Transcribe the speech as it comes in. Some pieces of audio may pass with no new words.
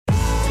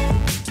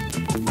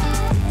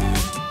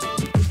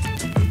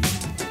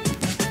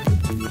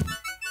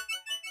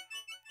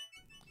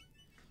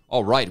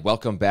All right,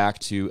 welcome back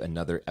to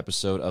another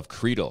episode of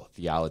Creedal,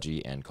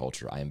 Theology and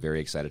Culture. I am very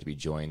excited to be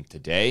joined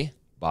today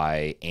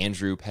by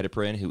Andrew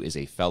Petiprin, who is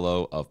a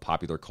fellow of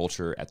popular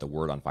culture at the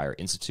Word on Fire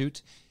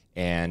Institute,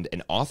 and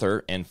an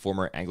author and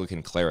former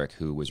Anglican cleric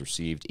who was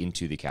received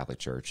into the Catholic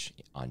Church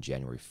on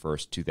January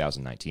 1st,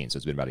 2019. So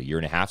it's been about a year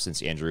and a half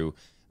since Andrew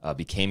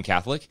became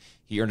Catholic.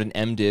 He earned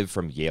an MDiv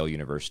from Yale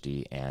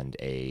University and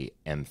a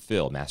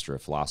MPhil, Master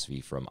of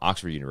Philosophy, from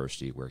Oxford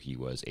University, where he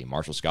was a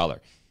Marshall Scholar.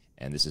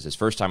 And this is his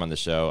first time on the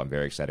show. I'm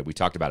very excited. We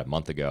talked about a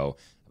month ago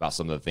about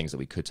some of the things that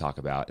we could talk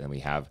about, and we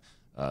have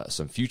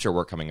some future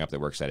work coming up that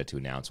we're excited to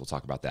announce. We'll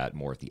talk about that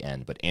more at the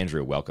end. But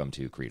Andrew, welcome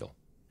to Creedal.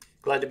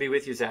 Glad to be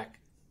with you, Zach.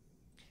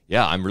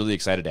 Yeah, I'm really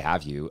excited to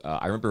have you.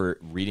 I remember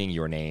reading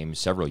your name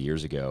several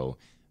years ago,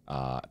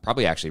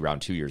 probably actually around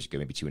 2 years ago,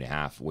 maybe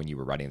 2.5, when you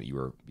were writing that you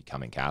were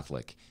becoming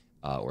Catholic,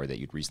 or that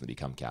you'd recently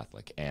become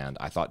Catholic. And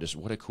I thought, just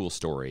what a cool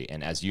story.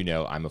 And as you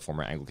know, I'm a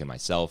former Anglican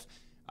myself.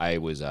 I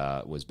was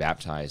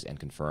baptized and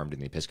confirmed in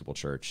the Episcopal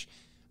Church,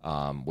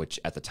 which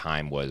at the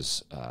time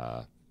was,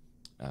 part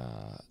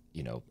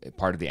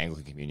of the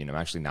Anglican Communion. I'm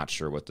actually not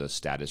sure what the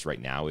status right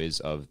now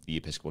is of the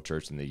Episcopal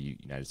Church in the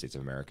United States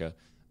of America.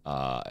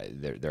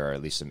 There are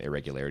at least some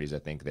irregularities, I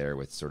think, there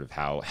with sort of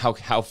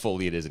how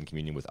fully it is in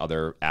communion with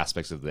other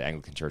aspects of the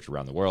Anglican Church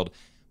around the world.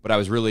 But I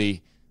was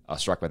really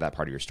struck by that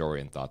part of your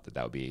story and thought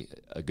that would be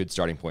a good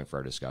starting point for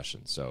our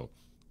discussion. So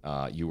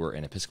you were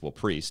an Episcopal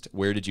priest.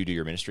 Where did you do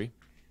your ministry?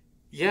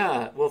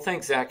 Yeah, well,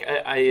 thanks, Zach.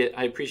 I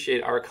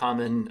appreciate our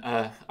common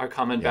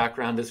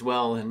background as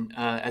well, and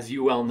as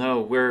you well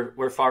know,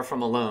 we're far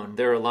from alone.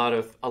 There are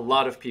a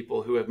lot of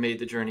people who have made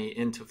the journey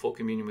into full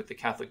communion with the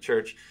Catholic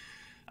Church,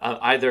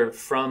 either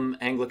from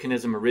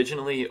Anglicanism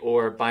originally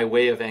or by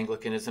way of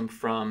Anglicanism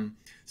from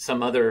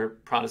some other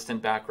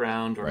Protestant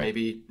background or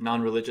maybe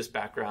non-religious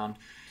background.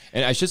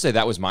 And I should say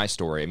that was my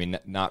story. I mean,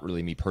 not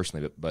really me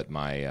personally, but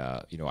my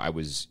I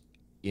was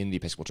in the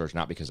Episcopal Church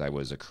not because I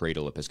was a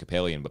Creedal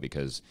Episcopalian, but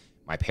because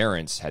my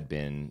parents had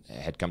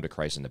come to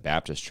Christ in the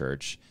Baptist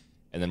Church,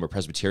 and then were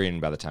Presbyterian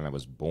by the time I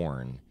was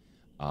born,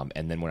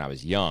 and then when I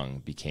was young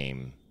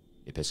became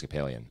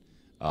Episcopalian.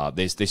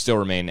 They still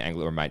remain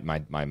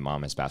Anglican. My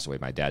mom has passed away.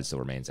 My dad still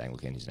remains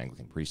Anglican. He's an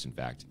Anglican priest, in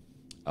fact.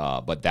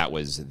 But that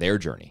was their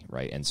journey,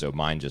 right? And so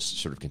mine just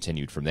sort of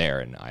continued from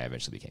there, and I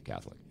eventually became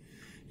Catholic.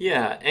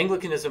 Yeah,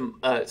 Anglicanism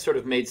sort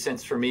of made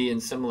sense for me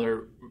in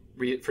similar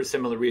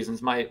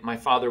reasons. My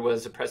father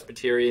was a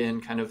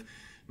Presbyterian, kind of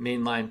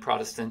mainline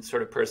Protestant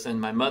sort of person.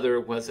 My mother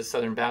was a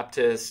Southern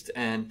Baptist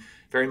and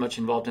very much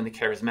involved in the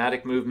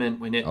charismatic movement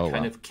when it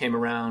of came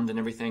around and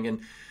everything.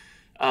 And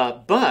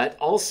but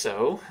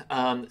also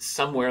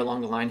somewhere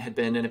along the line had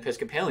been an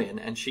Episcopalian,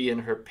 and she and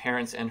her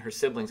parents and her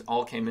siblings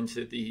all came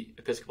into the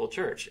Episcopal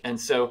Church. And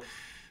so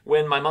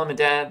when my mom and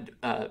dad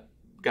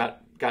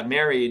got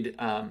married,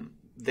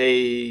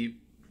 they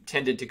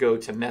tended to go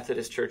to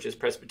Methodist churches,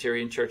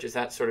 Presbyterian churches,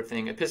 that sort of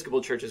thing.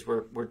 Episcopal churches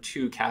were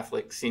too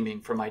Catholic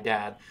seeming for my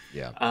dad.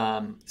 Yeah.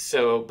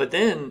 But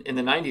then in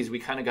the 90s, we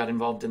kind of got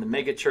involved in the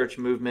mega church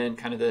movement,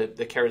 kind of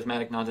the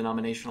charismatic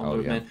non-denominational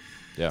movement.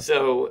 Yeah.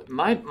 So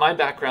my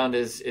background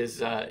is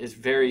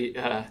very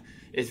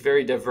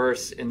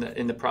diverse in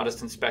the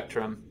Protestant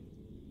spectrum.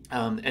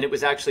 And it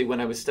was actually when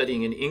I was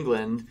studying in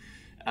England,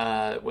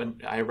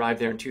 when I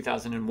arrived there in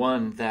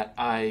 2001, that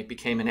I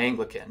became an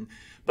Anglican.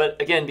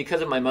 But again,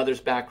 because of my mother's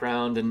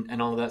background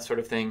and all of that sort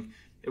of thing,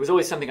 it was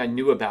always something I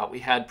knew about. We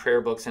had prayer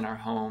books in our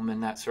home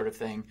and that sort of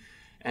thing.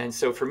 And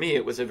so for me,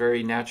 it was a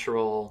very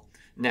natural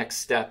next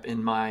step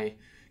in my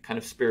kind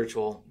of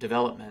spiritual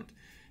development.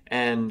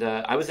 And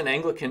I was an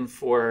Anglican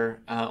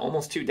for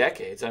almost 2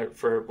 decades,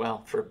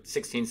 for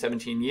 16,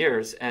 17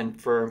 years. And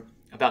for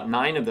about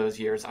 9 of those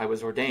years, I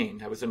was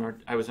ordained. I was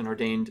an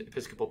ordained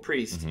Episcopal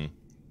priest. Mm-hmm.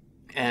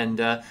 And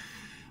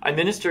I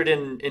ministered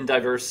in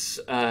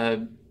diverse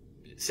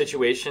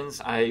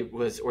situations. I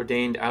was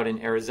ordained out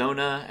in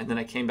Arizona, and then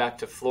I came back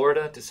to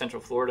Florida, to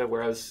Central Florida,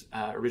 where I was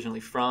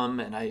originally from,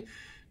 and I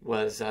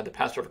was the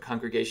pastor of a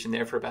congregation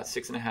there for about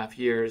 6.5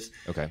 years.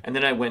 Okay. And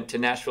then I went to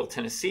Nashville,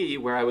 Tennessee,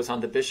 where I was on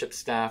the bishop's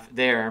staff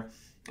there,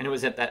 and it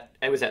was at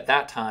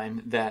that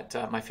time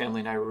that my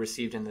family and I were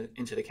received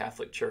into the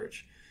Catholic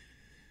Church.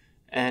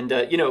 And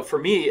for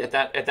me at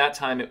that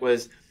time, it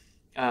was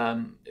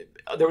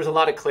there was a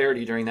lot of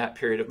clarity during that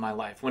period of my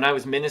life. When I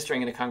was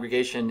ministering in a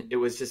congregation, it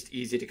was just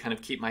easy to kind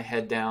of keep my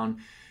head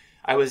down.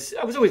 I was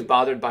always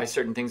bothered by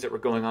certain things that were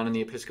going on in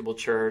the Episcopal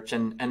Church,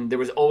 and there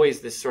was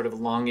always this sort of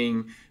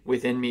longing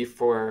within me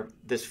for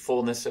this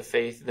fullness of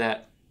faith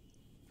that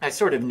I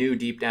sort of knew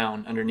deep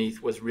down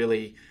underneath was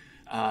really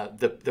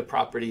the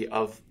property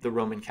of the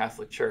Roman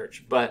Catholic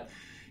Church. But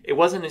it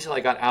wasn't until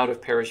I got out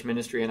of parish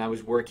ministry and I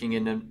was working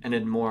in a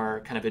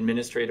more kind of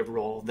administrative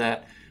role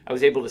that I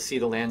was able to see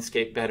the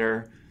landscape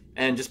better.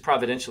 And just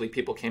providentially,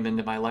 people came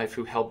into my life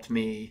who helped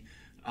me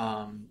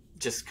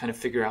just kind of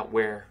figure out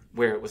where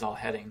it was all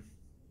heading.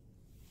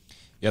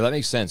 Yeah, that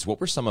makes sense. What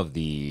were some of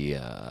the,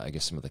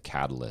 some of the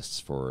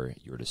catalysts for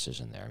your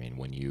decision there? I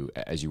mean,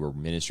 as you were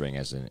ministering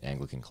as an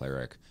Anglican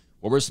cleric,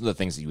 What were some of the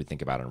things that you would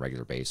think about on a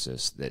regular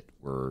basis that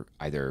were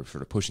either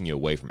sort of pushing you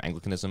away from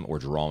Anglicanism or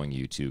drawing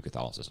you to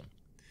Catholicism?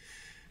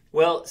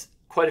 Well,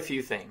 quite a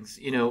few things.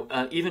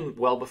 Even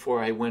well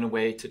before I went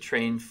away to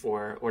train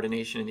for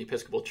ordination in the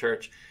Episcopal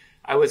Church,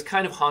 I was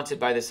kind of haunted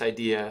by this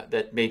idea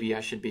that maybe I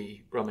should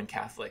be Roman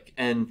Catholic.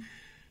 And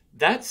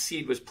that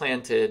seed was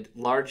planted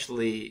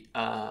largely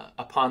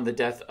upon the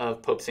death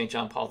of Pope St.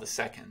 John Paul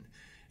II.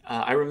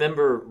 I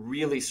remember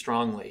really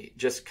strongly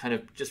just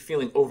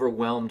feeling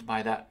overwhelmed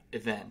by that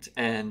event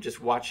and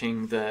just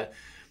watching the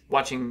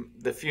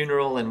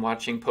funeral and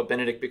watching Pope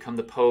Benedict become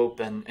the Pope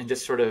and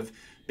just sort of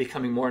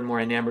becoming more and more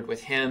enamored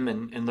with him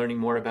and learning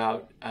more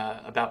about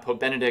Pope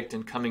Benedict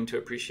and coming to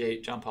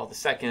appreciate John Paul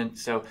II.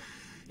 So,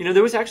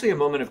 there was actually a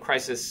moment of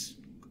crisis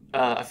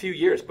a few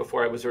years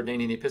before I was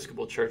ordaining the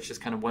Episcopal Church,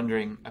 just kind of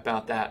wondering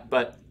about that.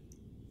 But,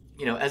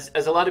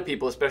 as a lot of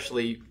people,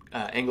 especially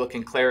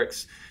Anglican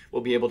clerics,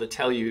 will be able to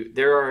tell you,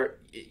 there are,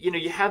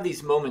 you have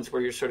these moments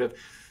where you're sort of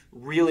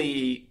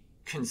really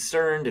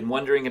concerned and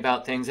wondering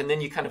about things, and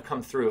then you kind of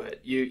come through it.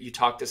 You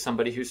talk to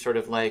somebody who's sort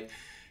of like,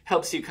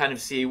 helps you kind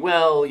of see,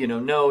 well,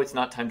 no, it's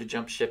not time to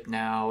jump ship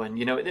now. And,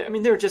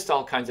 there are just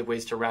all kinds of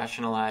ways to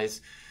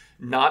rationalize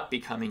not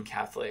becoming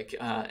Catholic.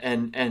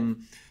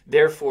 And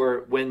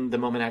therefore, when the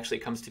moment actually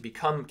comes to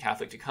become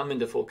Catholic, to come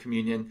into full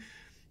communion,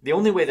 the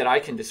only way that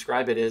I can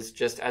describe it is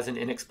just as an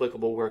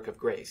inexplicable work of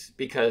grace,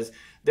 because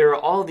there are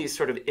all these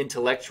sort of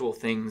intellectual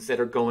things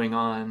that are going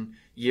on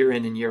year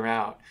in and year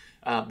out.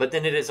 But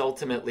then it is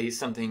ultimately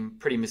something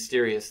pretty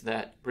mysterious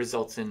that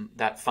results in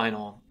that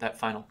final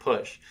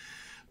push.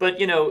 But,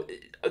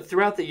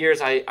 throughout the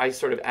years, I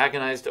sort of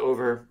agonized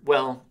over,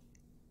 well,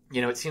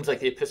 it seems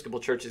like the Episcopal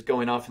Church is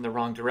going off in the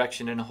wrong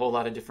direction in a whole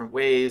lot of different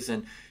ways.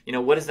 And,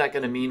 what is that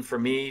going to mean for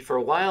me? For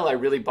a while, I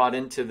really bought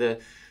into the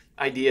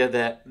idea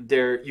that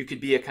you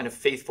could be a kind of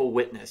faithful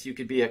witness. You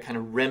could be a kind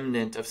of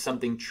remnant of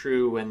something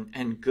true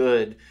and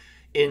good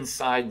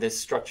inside this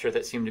structure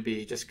that seemed to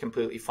be just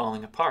completely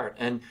falling apart.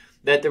 And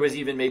that there was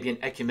even maybe an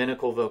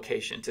ecumenical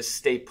vocation to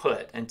stay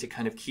put and to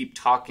kind of keep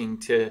talking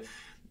to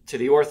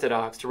the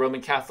Orthodox, to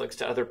Roman Catholics,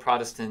 to other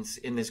Protestants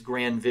in this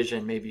grand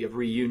vision maybe of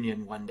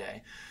reunion one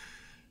day.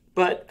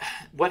 But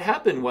what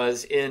happened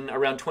was in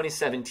around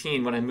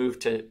 2017, when I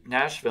moved to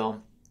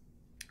Nashville,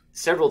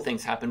 several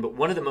things happened, but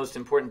one of the most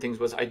important things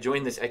was I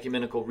joined this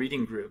ecumenical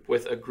reading group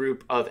with a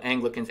group of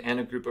Anglicans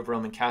and a group of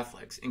Roman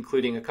Catholics,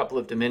 including a couple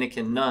of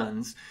Dominican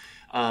nuns,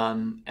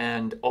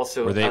 and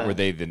also... Were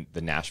they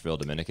the Nashville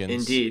Dominicans?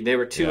 Indeed. They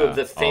were two of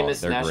the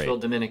famous Nashville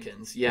great.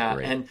 Dominicans. Yeah.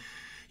 And,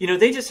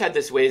 they just had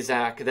this way,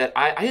 Zach, that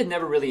I had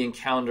never really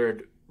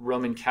encountered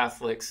Roman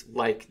Catholics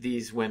like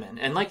these women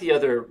and like the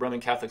other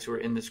Roman Catholics who were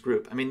in this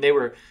group. They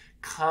were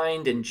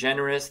kind and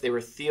generous. They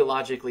were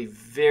theologically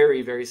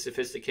very, very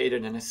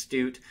sophisticated and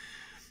astute.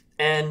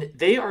 And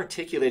they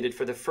articulated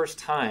for the first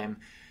time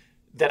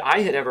that I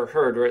had ever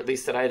heard, or at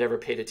least that I had ever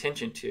paid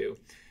attention to,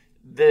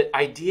 the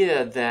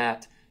idea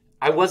that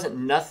I wasn't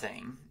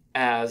nothing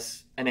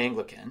as an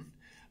Anglican,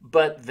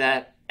 but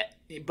that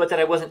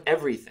I wasn't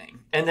everything.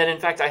 And that, in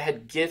fact, I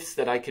had gifts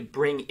that I could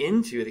bring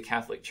into the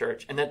Catholic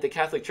Church, and that the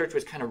Catholic Church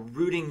was kind of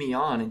rooting me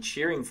on and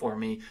cheering for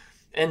me.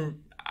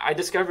 And I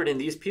discovered in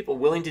these people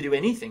willing to do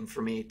anything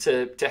for me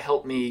to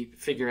help me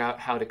figure out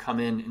how to come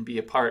in and be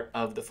a part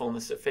of the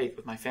fullness of faith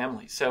with my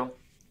family. So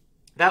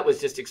that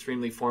was just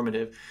extremely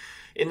formative.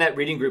 In that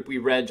reading group, we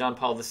read John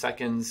Paul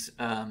II's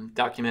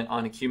document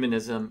on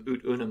ecumenism,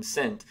 Ut Unum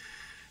Sint,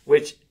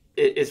 which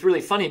is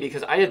really funny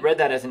because I had read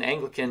that as an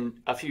Anglican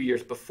a few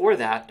years before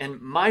that.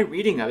 And my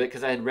reading of it,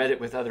 because I had read it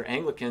with other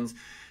Anglicans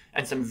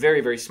and some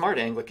very, very smart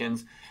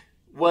Anglicans,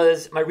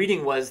 my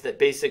reading was that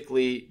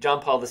basically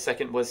John Paul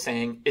II was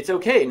saying it's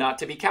okay not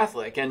to be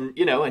Catholic, and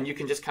you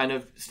can just kind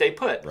of stay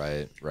put.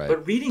 Right.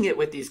 But reading it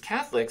with these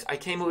Catholics, I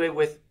came away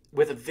with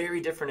a very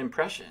different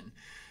impression,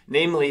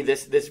 namely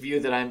this view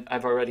that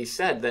I've already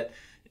said, that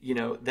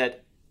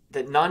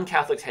that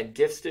non-Catholics had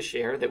gifts to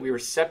share, that we were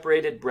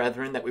separated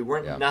brethren, that we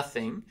weren't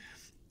nothing,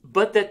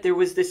 but that there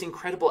was this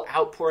incredible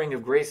outpouring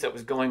of grace that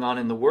was going on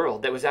in the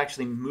world that was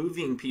actually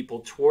moving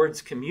people towards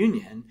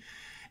communion.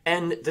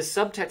 And the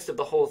subtext of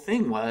the whole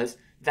thing was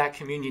that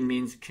communion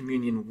means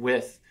communion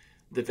with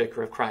the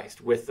Vicar of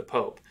Christ, with the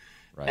Pope.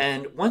 Right.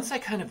 And once I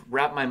kind of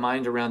wrapped my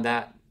mind around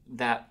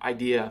that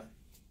idea,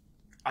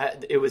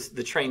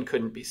 the train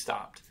couldn't be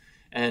stopped.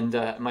 And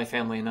my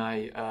family and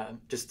I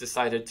just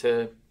decided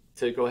to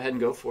go ahead and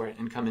go for it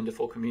and come into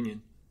full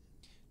communion.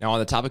 Now, on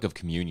the topic of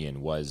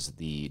communion, was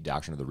the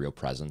doctrine of the real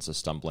presence a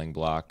stumbling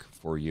block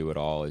for you at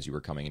all as you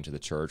were coming into the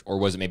church? Or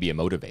was it maybe a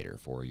motivator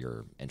for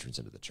your entrance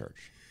into the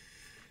church?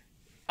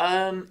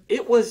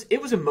 It was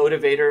a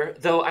motivator,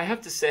 though I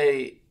have to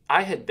say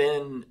I had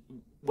been,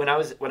 when I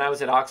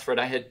was at Oxford,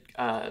 I had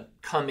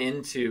come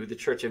into the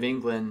Church of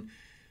England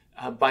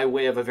by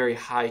way of a very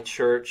high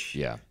church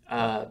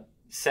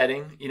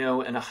setting,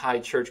 and a high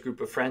church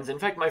group of friends. In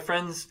fact, my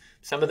friends,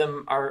 some of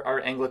them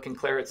are Anglican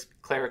clerics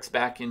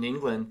back in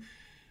England,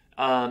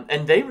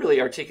 and they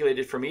really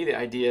articulated for me the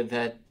idea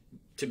that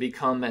to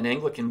become an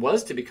Anglican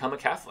was to become a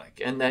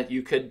Catholic, and that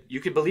you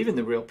could believe in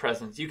the real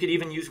presence. You could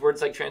even use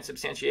words like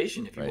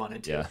transubstantiation if you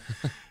wanted to,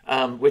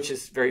 which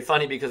is very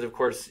funny because, of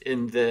course,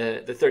 in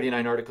the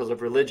 39 Articles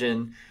of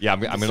Religion. Yeah,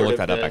 I'm going to look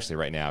that up actually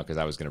right now because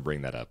I was going to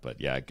bring that up.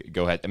 But yeah,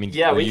 go ahead. I mean,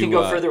 yeah, we can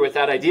go further with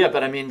that idea,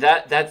 but I mean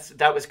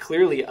that was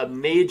clearly a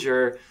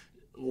major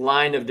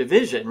line of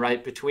division,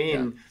 right,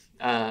 between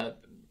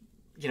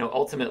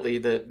ultimately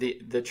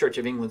the Church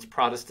of England's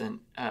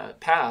Protestant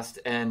past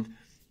and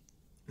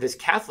this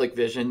Catholic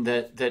vision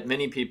that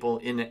many people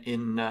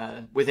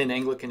within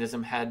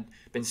Anglicanism had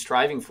been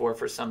striving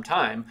for some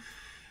time.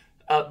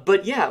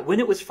 But yeah, when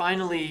it was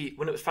finally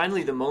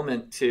the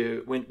moment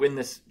when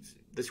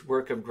this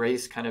work of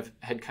grace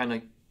had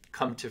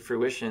come to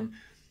fruition,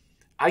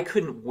 I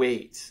couldn't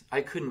wait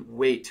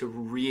to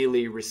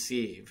really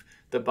receive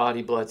the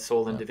body, blood,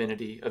 soul, and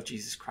divinity of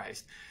Jesus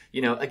Christ.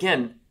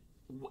 Again,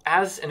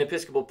 as an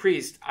Episcopal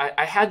priest,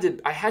 I had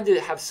to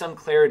have some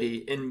clarity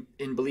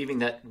in believing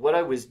that what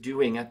I was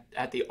doing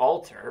at the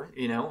altar,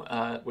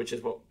 which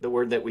is the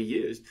word that we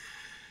used,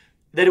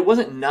 that it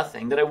wasn't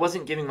nothing, that I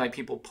wasn't giving my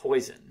people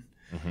poison,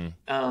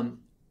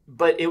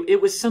 but it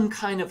was some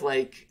kind of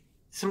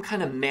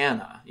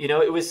manna,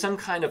 it was some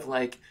kind of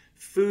like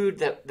food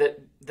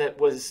that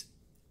was,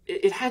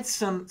 it had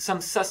some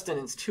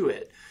sustenance to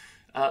it,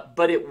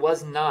 but it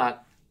was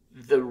not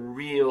the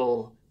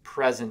real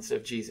presence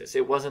of Jesus.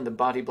 It wasn't the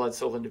body, blood,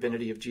 soul, and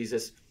divinity of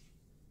Jesus.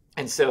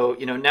 And so,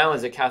 now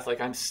as a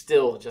Catholic, I'm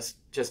still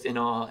just in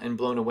awe and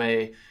blown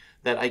away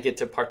that I get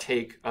to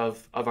partake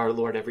of our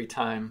Lord every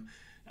time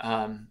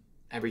I'm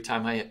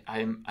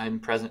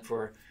present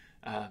for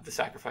the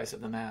sacrifice of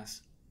the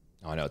Mass.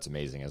 Oh, I know, it's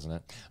amazing, isn't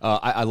it?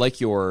 I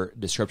like your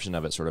description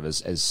of it sort of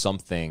as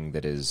something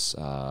that is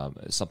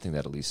something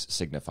that at least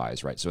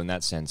signifies, right? So in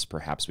that sense,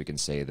 perhaps we can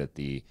say that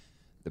the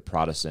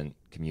Protestant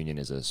communion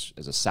is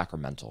a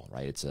sacramental,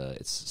 right? It's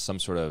some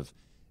sort of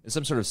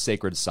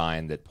sacred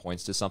sign that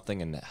points to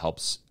something and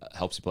helps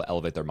people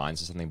elevate their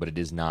minds to something, but it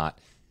is not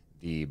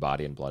the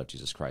body and blood of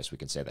Jesus Christ. We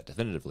can say that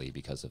definitively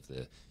because of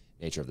the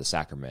nature of the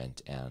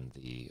sacrament and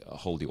the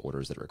holy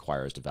orders that it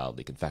requires to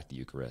validly confect the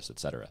Eucharist,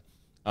 etc.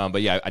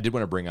 But yeah, I did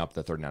want to bring up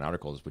the 39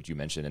 Articles, which you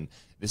mentioned, and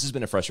this has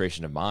been a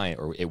frustration of mine,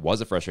 or it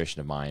was a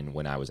frustration of mine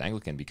when I was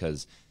Anglican,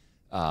 because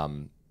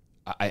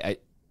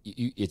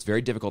it's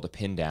very difficult to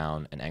pin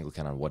down an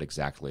Anglican on what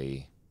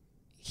exactly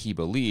he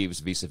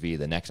believes vis-a-vis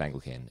the next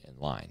Anglican in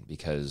line,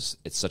 because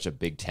it's such a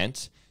big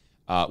tent,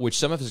 which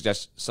some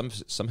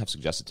have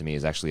suggested to me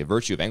is actually a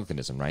virtue of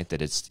Anglicanism, right?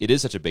 That it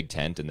is such a big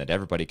tent, and that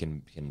everybody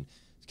can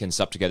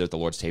sup together at the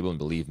Lord's table and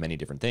believe many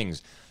different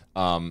things.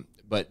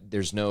 But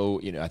there's no,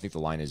 I think the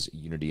line is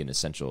unity in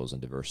essentials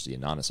and diversity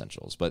in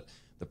non-essentials. But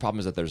the problem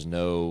is that there's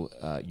no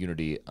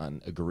unity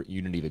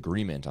of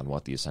agreement on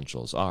what the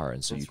essentials are,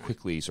 and so you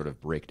quickly sort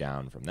of break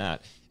down from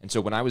that. And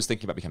so when I was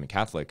thinking about becoming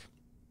Catholic,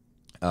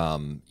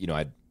 I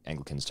had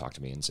Anglicans talk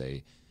to me and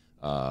say,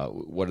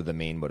 "What are the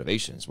main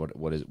motivations?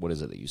 What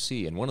is it that you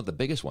see?" And one of the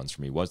biggest ones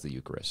for me was the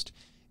Eucharist.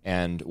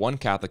 And one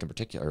Catholic in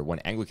particular, or one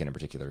Anglican in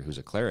particular, who's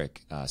a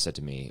cleric, said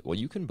to me, "Well,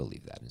 you can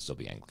believe that and still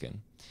be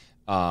Anglican."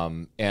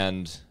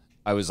 And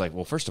I was like,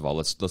 well, first of all,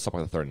 let's talk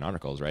about the 39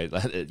 Articles, right?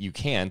 You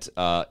can't,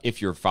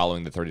 if you're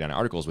following the 39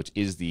 Articles, which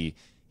is the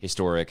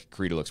historic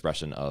creedal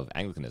expression of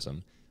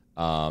Anglicanism.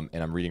 And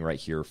I'm reading right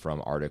here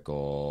from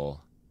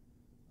Article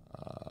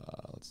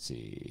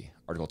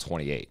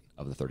 28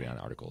 of the 39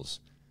 Articles.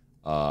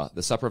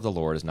 The supper of the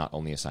Lord is not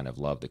only a sign of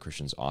love that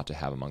Christians ought to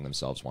have among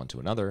themselves one to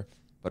another,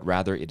 but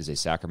rather it is a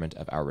sacrament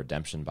of our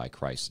redemption by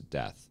Christ's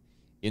death,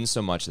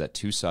 insomuch that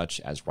to such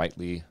as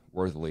rightly,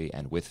 worthily,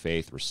 and with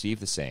faith receive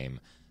the same,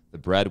 the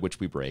bread which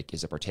we break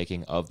is a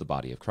partaking of the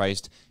body of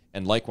Christ,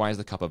 and likewise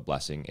the cup of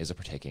blessing is a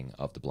partaking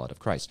of the blood of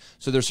Christ.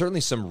 So there's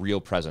certainly some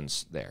real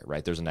presence there,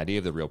 right? There's an idea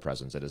of the real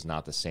presence that is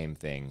not the same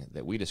thing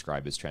that we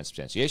describe as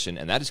transubstantiation,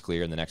 and that is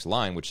clear in the next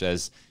line, which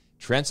says,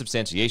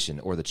 transubstantiation,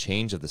 or the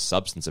change of the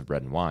substance of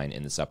bread and wine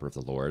in the supper of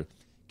the Lord,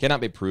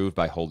 cannot be proved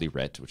by holy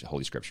writ, which is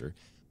Holy Scripture,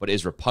 but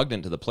is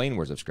repugnant to the plain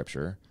words of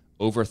Scripture,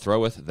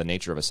 overthroweth the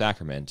nature of a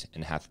sacrament,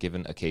 and hath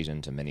given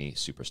occasion to many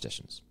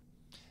superstitions.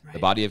 Right. The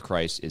body of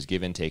Christ is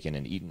given, taken,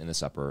 and eaten in the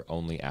supper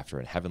only after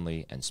a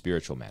heavenly and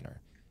spiritual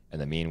manner,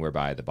 and the mean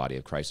whereby the body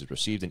of Christ is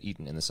received and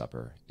eaten in the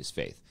supper is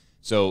faith.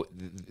 So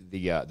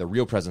the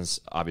real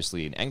presence,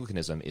 obviously, in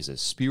Anglicanism is a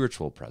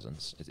spiritual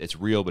presence. It's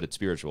real, but it's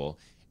spiritual,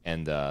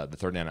 and the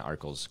 39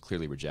 Articles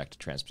clearly reject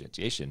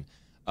transubstantiation.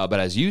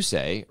 But as you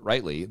say,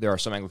 rightly, there are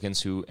some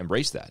Anglicans who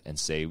embrace that and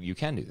say you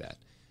can do that.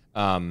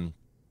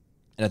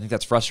 And I think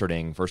that's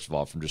frustrating, first of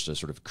all, from just a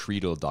sort of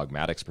creedal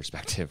dogmatics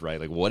perspective, right?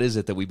 Like, what is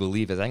it that we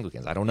believe as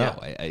Anglicans? I don't know.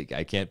 Yeah.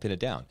 I can't pin it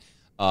down.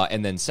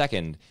 And then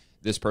second,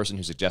 this person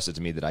who suggested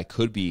to me that I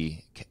could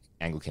be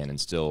Anglican and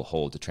still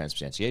hold to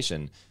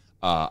transubstantiation,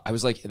 I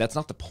was like, that's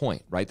not the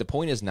point, right? The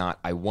point is not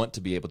I want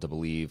to be able to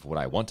believe what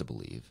I want to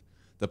believe.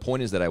 The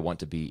point is that I want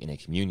to be in a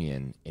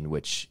communion in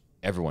which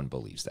everyone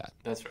believes that.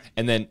 That's right.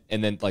 And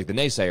then like the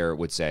naysayer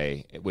would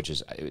say, which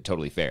is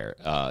totally fair,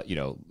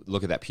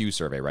 look at that Pew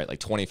survey, right? Like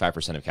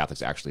 25% of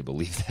Catholics actually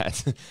believe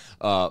that.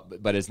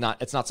 But it's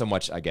not so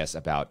much, I guess,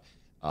 about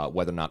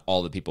whether or not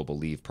all the people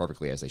believe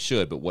perfectly as they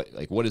should, but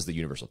what is the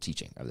universal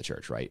teaching of the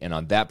church, right? And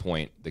on that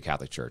point, the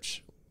Catholic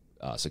Church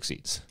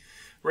succeeds.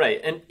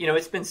 Right. And,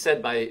 it's been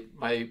said by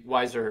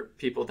wiser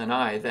people than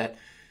I that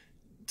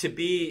to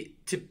be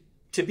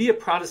a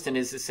Protestant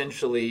is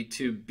essentially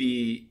to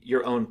be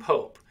your own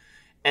pope.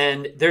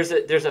 And there's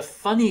a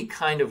funny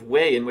kind of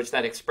way in which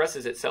that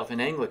expresses itself in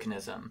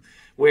Anglicanism,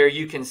 where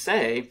you can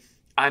say,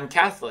 I'm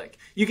Catholic.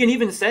 You can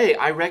even say,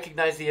 I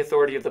recognize the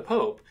authority of the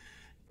Pope.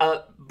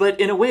 But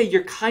in a way,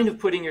 you're kind of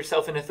putting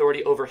yourself in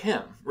authority over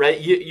him, right?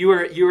 You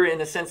are in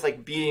a sense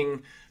like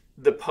being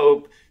the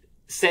Pope,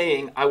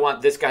 saying, I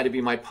want this guy to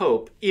be my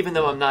Pope, even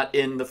though I'm not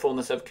in the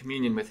fullness of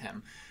communion with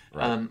him.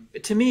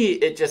 Right. To me,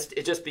 it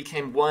just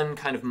became one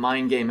kind of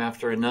mind game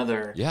after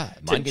another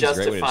to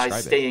justify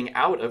staying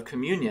out of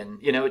communion.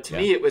 To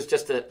me, it was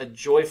just a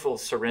joyful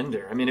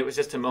surrender. I mean, it was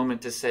just a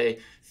moment to say,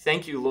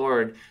 thank you,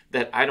 Lord,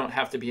 that I don't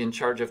have to be in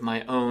charge of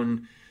my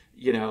own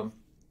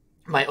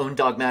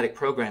dogmatic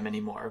program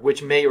anymore,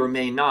 which may or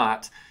may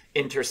not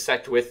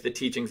intersect with the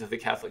teachings of the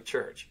Catholic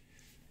Church.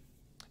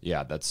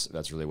 Yeah,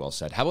 that's really well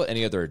said. How about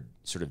any other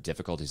sort of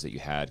difficulties that you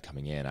had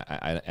coming in?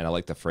 I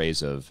like the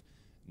phrase of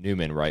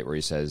Newman, right, where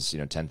he says,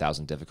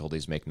 10,000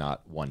 difficulties make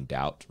not one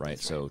doubt, right?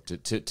 That's so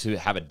right. To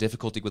have a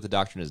difficulty with the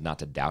doctrine is not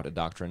to doubt a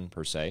doctrine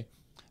per se.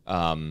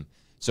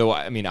 So,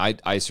 I mean,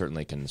 I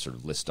certainly can sort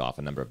of list off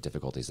a number of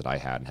difficulties that I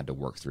had and had to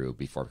work through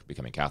before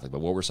becoming Catholic,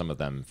 but what were some of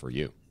them for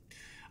you?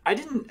 I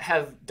didn't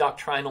have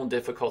doctrinal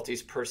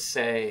difficulties per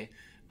se.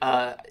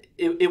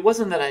 It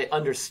wasn't that I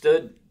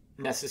understood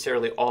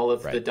necessarily all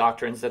of the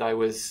doctrines that I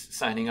was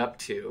signing up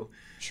to.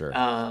 Sure.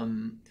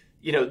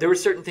 There were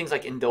certain things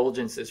like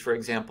indulgences, for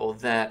example,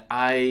 that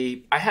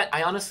I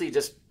honestly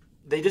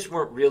they just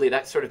weren't really,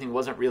 that sort of thing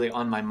wasn't really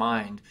on my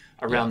mind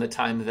around the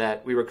time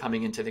that we were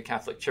coming into the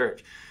Catholic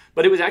Church.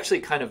 But it was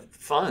actually kind of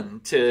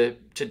fun to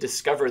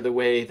discover the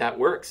way that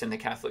works in the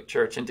Catholic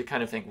Church and to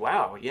kind of think,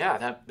 wow,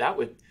 yeah, that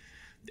would,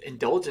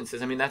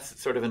 indulgences. I mean,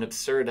 that's sort of an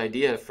absurd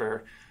idea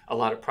for a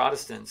lot of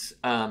Protestants.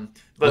 But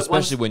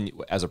especially when,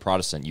 as a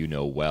Protestant,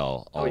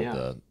 well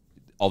all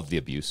of the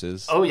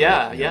abuses. Oh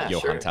yeah,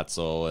 Johann sure.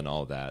 Tetzel and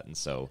all of that. And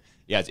so,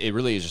 it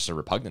really is just a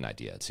repugnant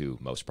idea to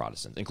most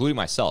Protestants, including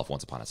myself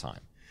once upon a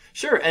time.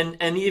 Sure,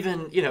 and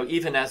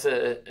even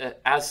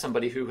as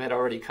somebody who had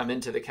already come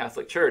into the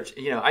Catholic Church,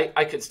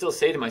 I could still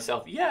say to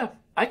myself, yeah,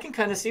 I can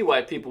kind of see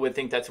why people would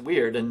think that's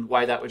weird and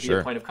why that would be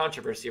a point of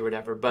controversy or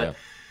whatever. But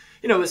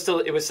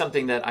it was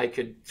something that I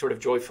could sort of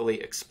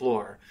joyfully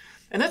explore.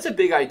 And that's a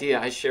big idea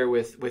I share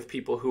with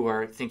people who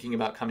are thinking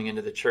about coming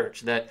into the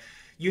church, that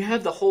you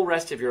have the whole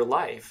rest of your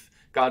life,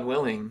 God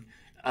willing,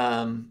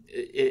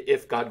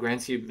 if God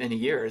grants you many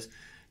years,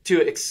 to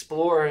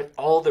explore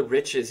all the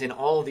riches in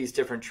all these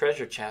different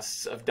treasure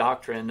chests of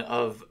doctrine,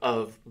 of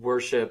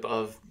worship,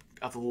 of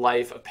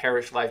life, of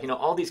parish life,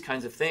 all these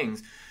kinds of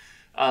things.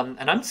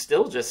 And I'm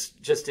still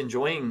just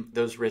enjoying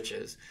those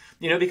riches,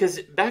 because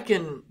back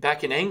in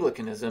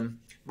Anglicanism,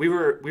 we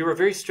were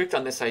very strict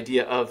on this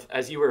idea of,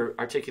 as you were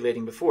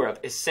articulating before, of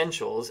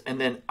essentials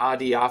and then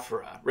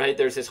adiaphora, right?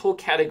 There's this whole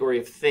category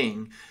of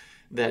thing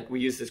that we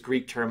use this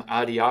Greek term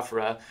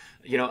adiaphora,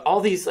 all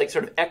these like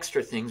sort of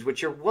extra things,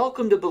 which you're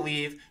welcome to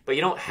believe, but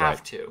you don't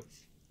have to.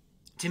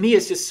 To me,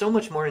 it's just so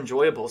much more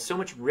enjoyable, so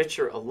much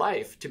richer a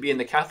life to be in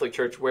the Catholic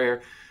Church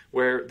where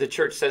the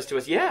church says to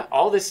us, yeah,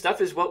 all this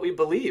stuff is what we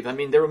believe. I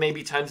mean, there may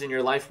be times in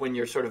your life when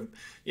you're sort of,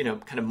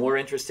 kind of more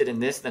interested in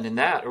this than in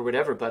that or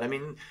whatever. But I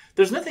mean,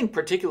 there's nothing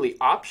particularly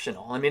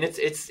optional. I mean,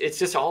 it's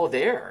just all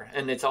there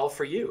and it's all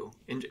for you.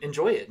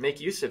 Enjoy it,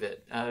 make use of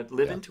it,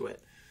 live into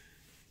it.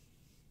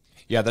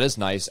 Yeah, that is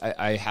nice.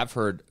 I have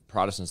heard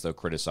Protestants, though,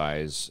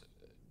 criticize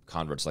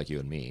converts like you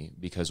and me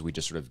because we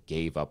just sort of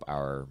gave up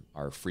our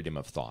freedom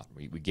of thought.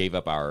 We gave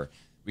up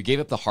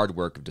the hard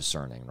work of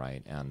discerning,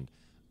 right? And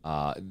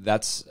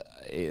that's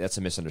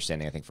a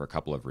misunderstanding, I think, for a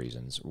couple of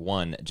reasons.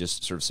 One,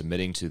 just sort of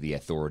submitting to the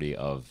authority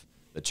of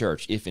the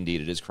church, if indeed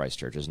it is Christ's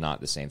church, is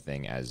not the same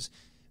thing as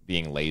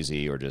being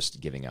lazy or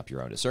just giving up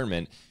your own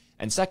discernment.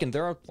 And second,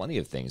 there are plenty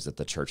of things that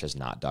the church has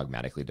not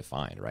dogmatically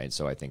defined, right?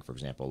 So I think, for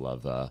example,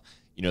 of the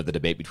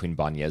debate between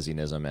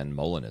Bonesianism and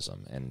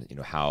Molinism, and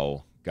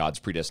how God's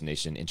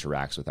predestination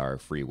interacts with our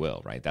free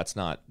will, right? That's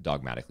not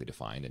dogmatically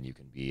defined, and you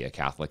can be a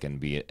Catholic and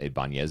be a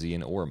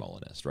Bonesian or a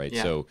Molinist, right?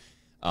 Yeah. So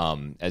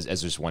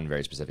as just one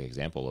very specific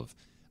example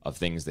of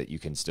things that you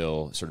can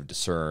still sort of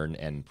discern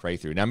and pray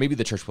through. Now, maybe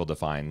the church will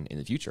define in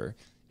the future,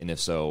 and if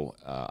so,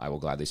 I will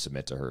gladly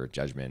submit to her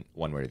judgment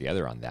one way or the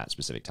other on that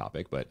specific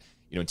topic. But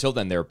until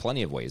then, there are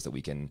plenty of ways that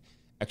we can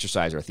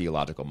exercise our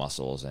theological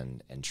muscles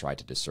and try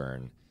to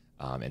discern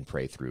and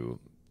pray through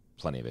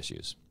plenty of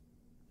issues.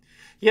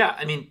 Yeah,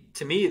 I mean,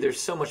 to me, there's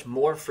so much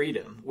more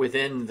freedom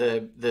within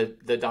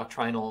the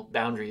doctrinal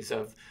boundaries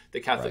of the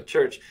Catholic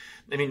Church.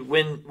 I mean,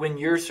 when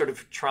you're sort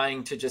of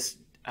trying to just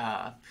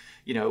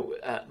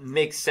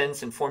make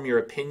sense and form your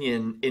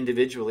opinion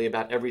individually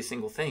about every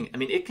single thing. I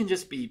mean, it can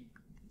just be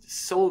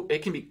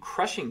it can be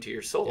crushing to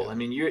your soul. Yeah. I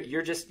mean,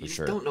 you just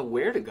don't know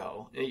where to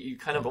go. You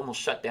kind of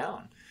almost shut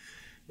down.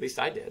 At least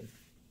I did.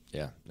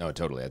 Yeah, no,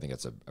 totally. I think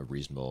that's a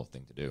reasonable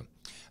thing to do.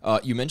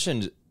 You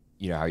mentioned,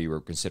 how you were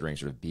considering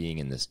sort of being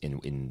in this,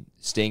 in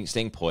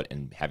staying put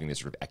and having this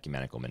sort of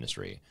ecumenical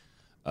ministry.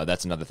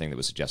 That's another thing that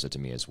was suggested to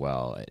me as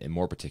well. And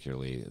more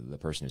particularly, the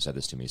person who said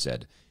this to me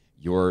said,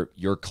 your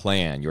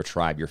clan, your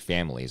tribe, your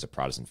family is a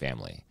Protestant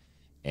family,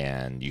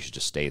 and you should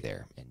just stay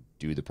there and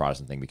do the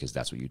Protestant thing because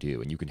that's what you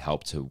do. And you can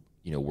help to,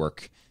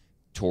 work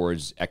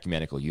towards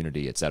ecumenical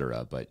unity,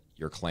 etc. But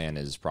your clan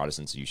is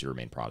Protestant, so you should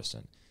remain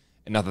Protestant.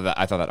 And not that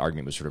I thought that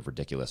argument was sort of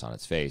ridiculous on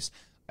its face.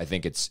 I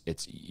think it's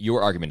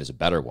your argument is a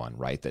better one,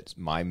 right? That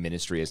my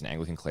ministry as an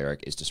Anglican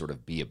cleric is to sort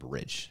of be a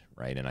bridge,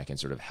 right? And I can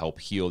sort of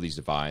help heal these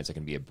divides. I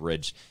can be a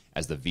bridge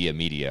as the via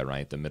media,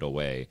 right? The middle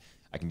way.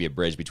 I can be a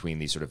bridge between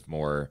these sort of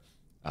more,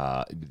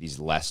 these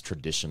less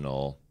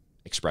traditional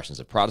expressions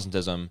of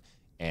Protestantism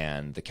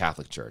and the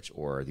Catholic Church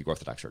or the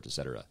Orthodox Church,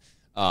 etc.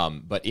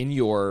 But in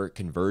your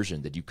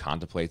conversion, did you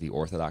contemplate the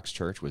Orthodox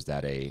Church? Was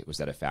that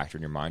a factor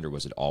in your mind, or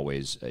was it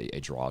always a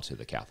draw to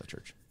the Catholic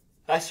Church?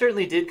 I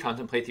certainly did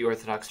contemplate the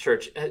Orthodox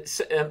Church,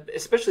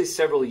 especially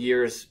several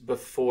years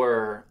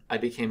before I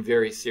became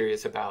very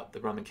serious about the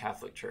Roman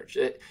Catholic Church.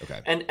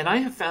 And I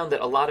have found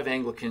that a lot of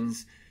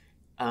Anglicans,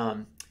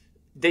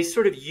 they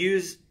sort of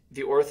use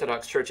the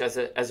Orthodox Church as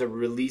a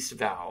release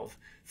valve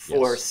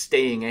for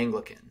staying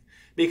Anglican.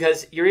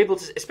 Because you're able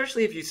to,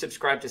 especially if you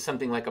subscribe to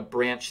something like a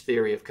branch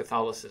theory of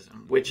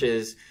Catholicism, which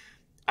is,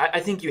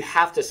 I think you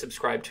have to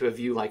subscribe to a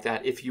view like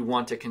that if you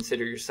want to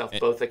consider yourself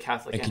both a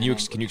Catholic and can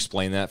you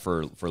explain that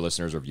for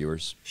listeners or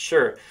viewers?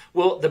 Sure.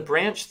 Well, the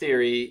branch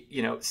theory,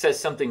 says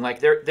something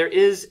like there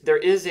is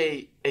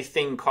a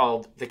thing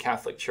called the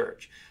Catholic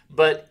Church,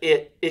 but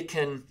it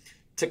can,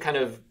 to kind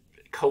of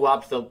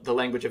co-opt the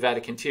language of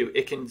Vatican II,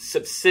 it can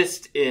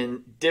subsist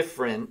in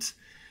different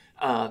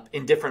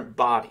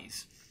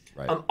bodies.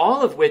 Right.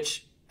 All of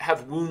which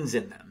have wounds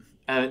in them.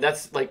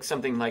 That's like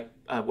something like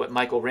what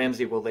Michael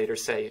Ramsey will later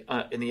say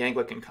in the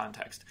Anglican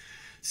context.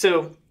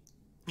 So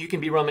you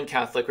can be Roman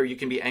Catholic, or you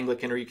can be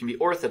Anglican, or you can be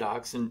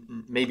Orthodox,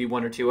 and maybe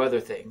one or two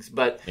other things.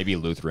 But maybe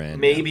Lutheran.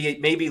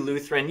 Maybe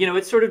Lutheran.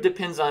 It sort of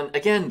depends on.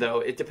 Again, though,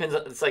 it depends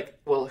on. It's like,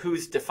 well,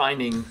 who's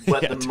defining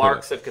what the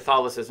marks of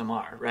Catholicism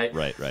are, right?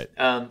 Right.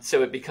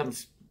 So it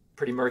becomes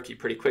pretty murky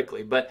pretty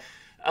quickly. But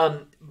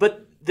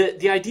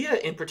the idea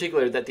in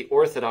particular that the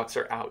Orthodox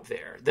are out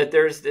there, that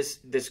there's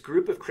this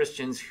group of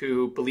Christians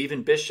who believe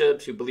in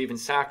bishops, who believe in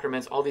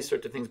sacraments, all these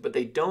sorts of things, but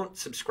they don't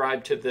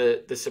subscribe to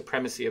the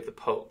supremacy of the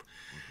Pope.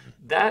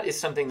 Mm-hmm. That is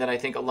something that I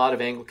think a lot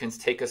of Anglicans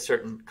take a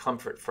certain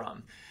comfort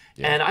from.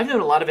 Yeah. And I've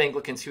known a lot of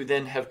Anglicans who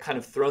then have kind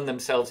of thrown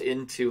themselves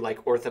into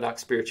like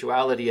Orthodox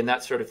spirituality and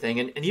that sort of thing,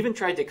 and even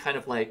tried to kind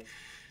of like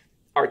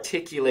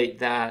articulate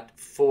that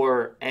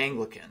for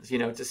Anglicans,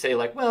 to say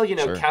like, well,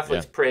 sure,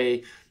 Catholics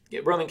pray,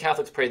 Roman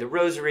Catholics pray the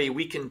Rosary,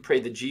 we can pray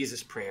the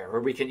Jesus prayer,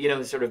 or we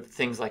can, sort of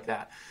things like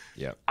that.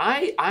 Yeah.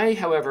 I,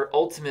 however,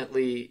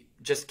 ultimately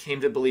just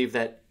came to believe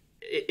that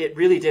it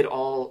really did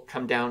all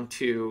come down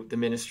to the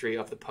ministry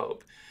of the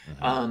Pope.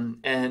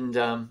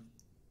 Mm-hmm.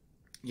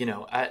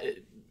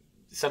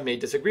 Some may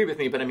disagree with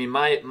me, but I mean,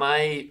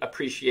 my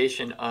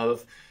appreciation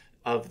of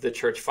the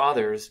Church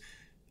Fathers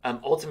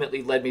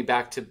ultimately led me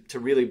back to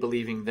really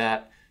believing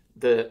that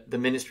the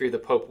ministry of the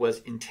Pope was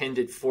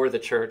intended for the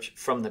Church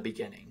from the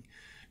beginning.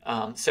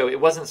 So it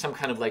wasn't some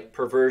kind of like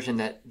perversion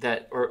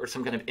that or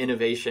some kind of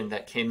innovation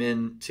that came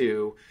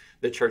into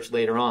the Church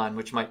later on,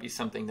 which might be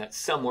something that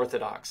some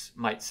Orthodox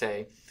might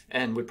say,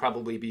 and would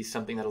probably be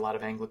something that a lot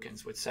of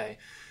Anglicans would say.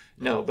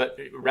 No, but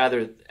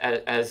rather,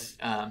 as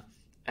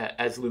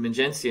Lumen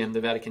Gentium,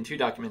 the Vatican II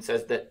document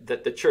says,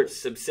 that the Church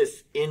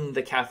subsists in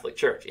the Catholic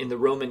Church, in the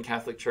Roman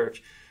Catholic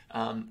Church,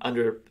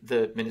 under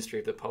the ministry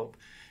of the Pope.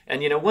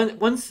 And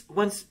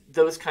once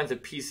those kinds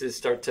of pieces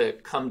start to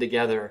come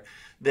together,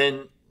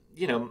 then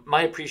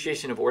my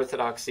appreciation of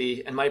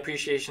Orthodoxy and my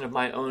appreciation of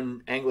my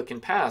own Anglican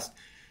past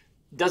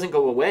doesn't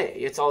go away.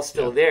 It's all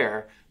still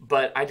there,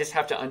 but I just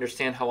have to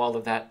understand how all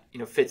of that,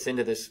 fits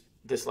into this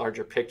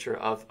larger picture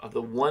of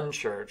the one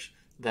church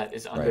that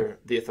is under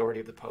the authority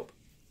of the Pope.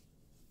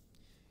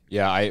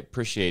 Yeah, I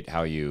appreciate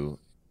how you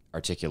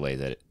articulate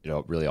that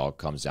it really all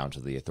comes down to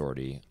the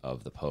authority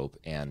of the Pope.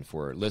 And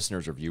for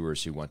listeners or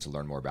viewers who want to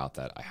learn more about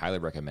that, I highly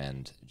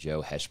recommend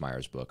Joe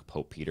Heschmeyer's book,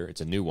 Pope Peter.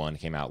 It's a new one,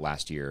 came out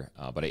last year,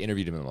 but I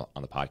interviewed him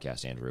on the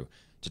podcast, Andrew,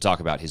 to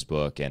talk about his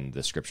book and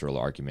the scriptural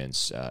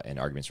arguments and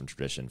arguments from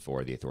tradition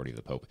for the authority of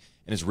the Pope.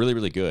 And it's really,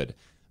 really good.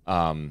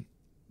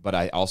 But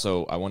I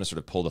want to sort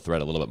of pull the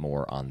thread a little bit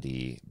more on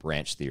the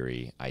branch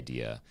theory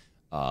idea.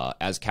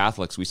 As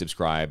Catholics, we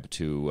subscribe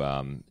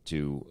to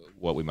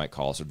what we might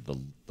call sort of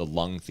the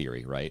lung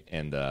theory, right?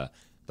 And the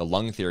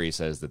lung theory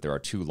says that there are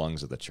two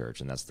lungs of the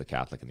church, and that's the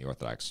Catholic and the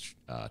Orthodox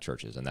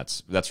churches, and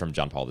that's from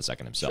John Paul II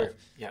himself. Sure.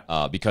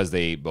 Yeah. Because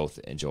they both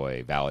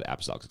enjoy valid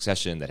apostolic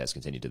succession that has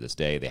continued to this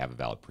day. They have a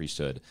valid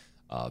priesthood,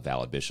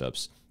 valid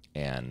bishops.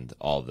 and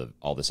all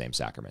the same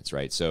sacraments,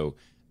 right? So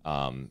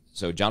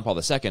John Paul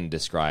II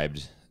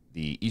described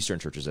the Eastern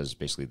churches as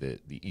basically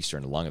the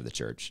Eastern lung of the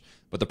church.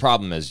 But the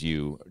problem, as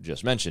you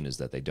just mentioned, is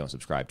that they don't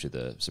subscribe to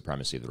the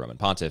supremacy of the Roman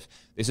pontiff.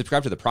 They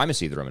subscribe to the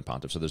primacy of the Roman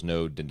pontiff, so there's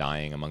no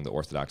denying among the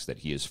Orthodox that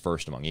he is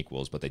first among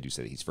equals, but they do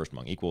say that he's first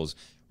among equals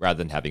rather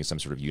than having some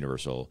sort of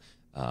universal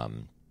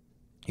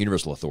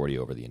authority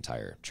over the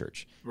entire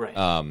church. Right.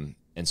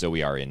 And so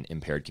we are in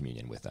impaired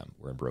communion with them.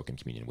 We're in broken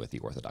communion with the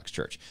Orthodox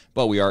Church.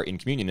 But we are in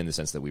communion in the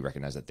sense that we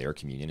recognize that their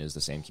communion is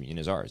the same communion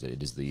as ours, that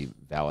it is the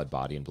valid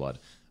body and blood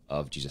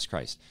of Jesus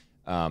Christ.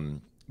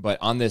 But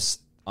on this,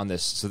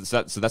 so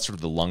that's sort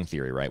of the lung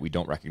theory, right? We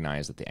don't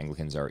recognize that the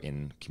Anglicans are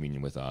in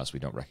communion with us. We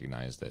don't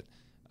recognize that,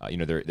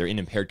 they're in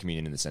impaired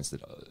communion in the sense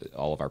that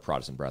all of our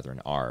Protestant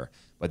brethren are,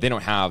 but they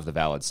don't have the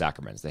valid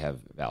sacraments. They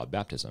have valid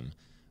baptism,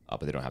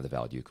 but they don't have the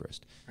valid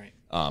Eucharist, right?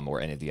 Or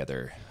any of the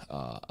other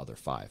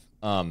five.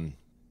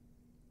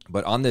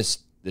 But on this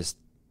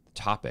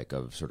topic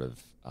of sort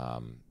of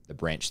the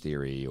branch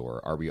theory,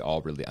 or are we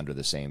all really under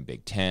the same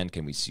big tent?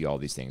 Can we see all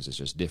these things as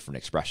just different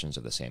expressions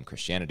of the same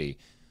Christianity?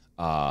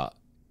 I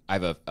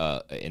have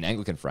an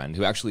Anglican friend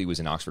who actually was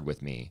in Oxford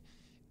with me,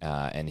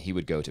 and he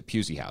would go to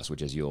Pusey House,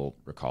 which, as you'll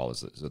recall,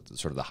 is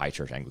sort of the high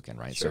church Anglican,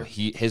 right? Sure.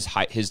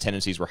 So his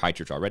tendencies were high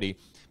church already.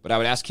 But I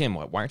would ask him,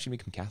 why aren't you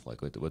become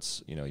Catholic?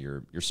 What's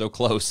you're so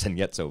close and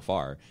yet so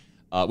far.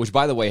 Which,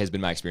 by the way, has been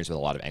my experience with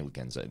a lot of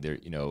Anglicans. They're,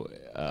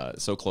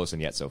 so close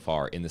and yet so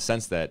far, in the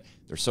sense that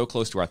they're so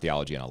close to our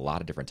theology on a lot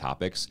of different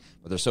topics,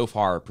 but they're so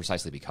far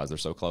precisely because they're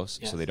so close.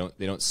 Yes. So they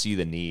don't see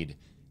the need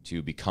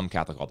to become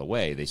Catholic all the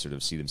way. They sort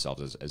of see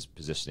themselves as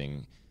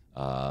positioning,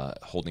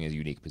 holding a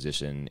unique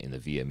position in the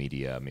via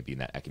media, maybe in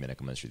that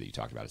ecumenical ministry that you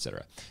talked about, et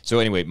cetera. So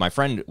anyway, my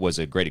friend was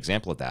a great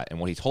example of that. And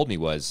what he told me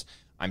was,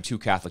 I'm too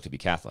Catholic to be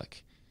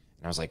Catholic.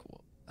 And I was like,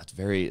 well, it's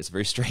a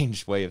very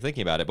strange way of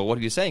thinking about it. But what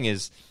he was saying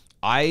is,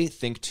 I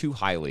think too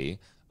highly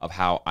of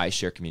how I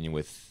share communion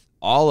with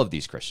all of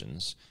these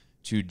Christians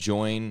to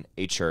join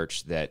a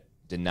church that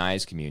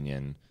denies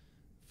communion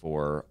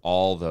for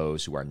all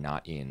those who are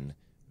not in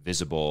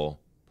visible,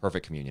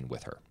 perfect communion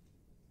with her.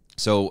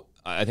 So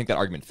I think that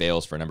argument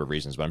fails for a number of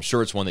reasons, but I'm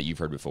sure it's one that you've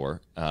heard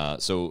before.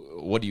 So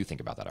what do you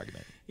think about that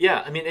argument?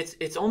 Yeah, I mean,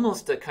 it's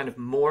almost a kind of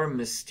more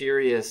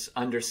mysterious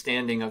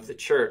understanding of the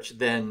church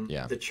than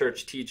the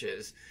church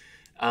teaches.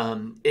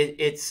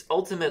 It's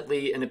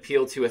ultimately an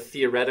appeal to a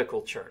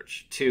theoretical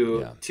church,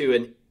 to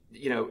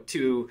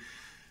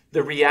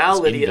the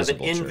reality of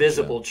an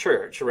invisible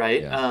church,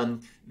 right? Yeah.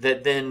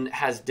 That then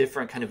has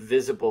different kind of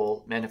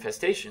visible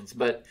manifestations.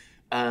 But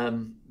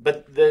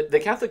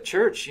the Catholic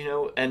Church,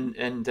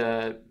 and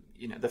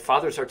the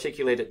fathers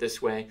articulate it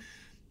this way.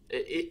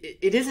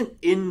 It isn't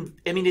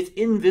it's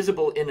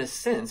invisible in a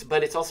sense,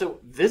 but it's also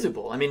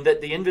visible. I mean, that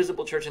the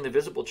invisible church and the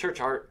visible church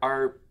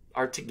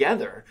are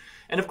together.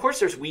 And of course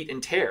there's wheat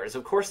and tares.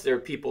 Of course there are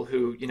people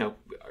who,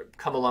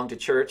 come along to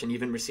church and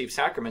even receive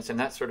sacraments and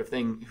that sort of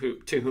thing,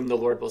 to whom the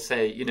Lord will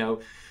say,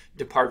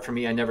 depart from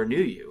me, I never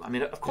knew you. I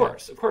mean, of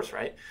course,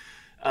 right?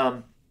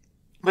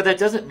 But that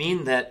doesn't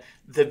mean that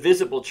the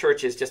visible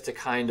church is just a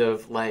kind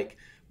of like,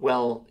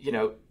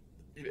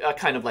 a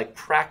kind of like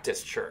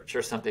practice church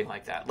or something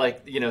like that.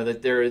 Like,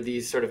 that there are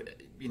these sort of,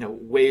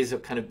 ways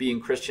of kind of being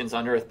Christians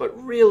on earth, but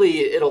really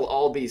it'll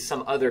all be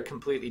some other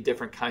completely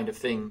different kind of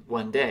thing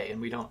one day.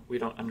 And we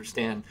don't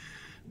understand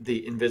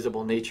the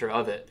invisible nature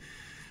of it.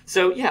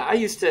 So yeah, I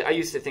used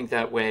to think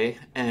that way.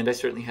 And I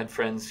certainly had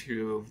friends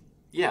who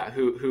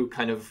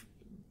kind of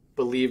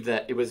believed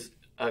that it was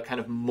a kind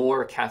of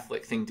more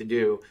Catholic thing to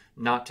do,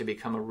 not to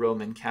become a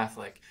Roman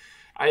Catholic.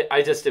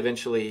 I just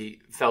eventually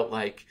felt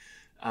like,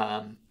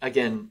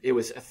 again, it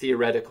was a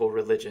theoretical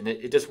religion.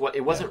 It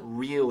wasn't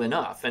real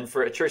enough. And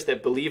for a church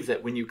that believes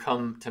that when you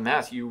come to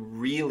Mass, you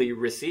really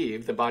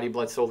receive the body,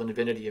 blood, soul, and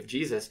divinity of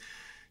Jesus,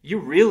 you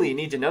really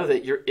need to know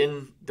that you're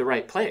in the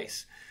right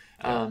place.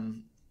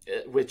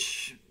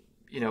 Which,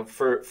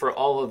 for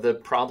all of the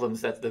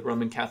problems that the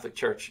Roman Catholic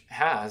Church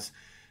has,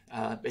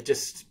 it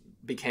just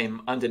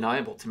became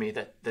undeniable to me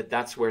that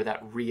that's where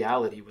that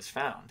reality was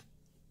found.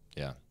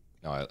 Yeah,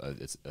 no,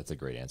 that's a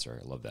great answer.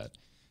 I love that.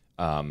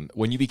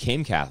 When you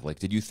became Catholic,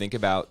 did you think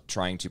about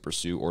trying to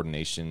pursue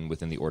ordination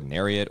within the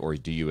Ordinariate, or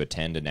do you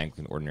attend an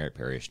Anglican Ordinariate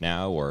parish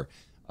now, or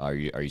are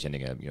you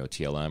attending a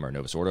TLM or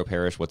Novus Ordo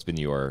parish? What's been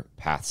your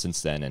path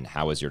since then, and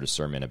how is your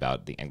discernment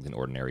about the Anglican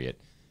Ordinariate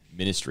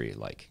ministry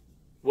like?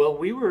 Well,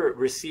 we were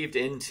received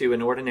into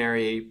an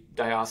ordinary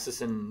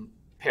diocesan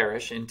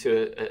parish,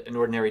 into an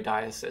ordinary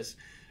diocese.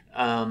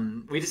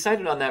 We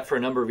decided on that for a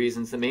number of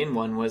reasons. The main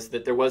one was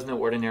that there was no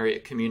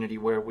Ordinariate community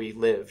where we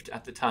lived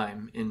at the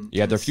time.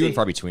 They're few and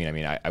far between. I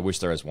mean, I wish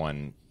there was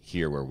one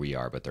here where we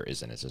are, but there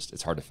isn't.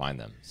 It's hard to find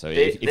them. So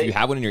if you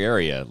have one in your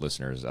area,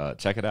 listeners,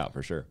 check it out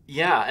for sure.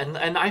 Yeah,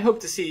 and I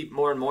hope to see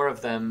more and more of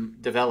them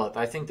develop.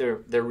 I think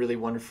they're really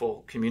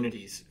wonderful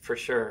communities for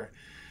sure.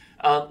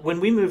 When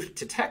we moved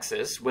to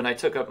Texas, when I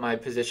took up my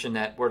position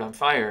at Word on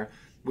Fire,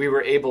 we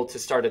were able to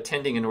start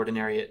attending an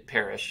ordinariate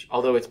parish,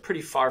 although it's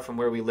pretty far from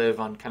where we live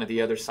on kind of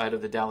the other side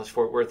of the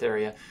Dallas-Fort Worth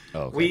area.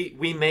 Oh, okay.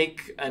 We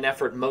make an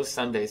effort most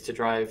Sundays to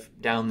drive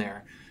down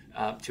there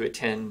to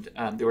attend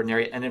the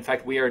ordinariate. And in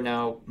fact, we are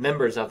now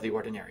members of the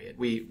ordinariate.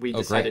 We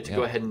decided to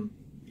go ahead and,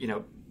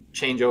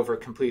 change over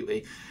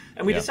completely.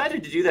 And we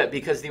decided to do that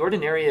because the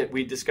ordinariate,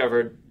 we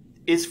discovered,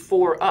 is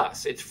for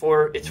us. It's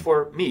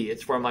for me.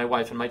 It's for my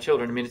wife and my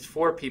children. I mean, it's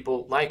for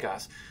people like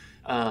us.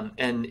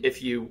 And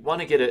if you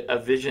want to get a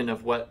vision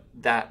of what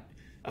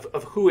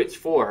of who it's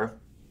for,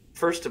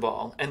 first of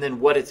all, and then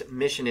what its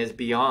mission is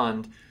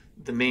beyond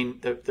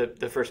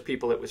the first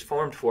people it was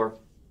formed for,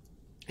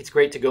 it's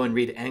great to go and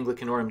read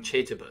Anglicanorum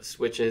Coetibus,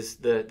 which is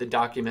the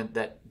document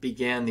that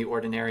began the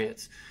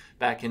ordinariates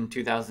back in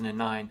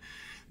 2009.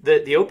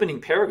 The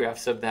opening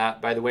paragraphs of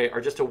that, by the way,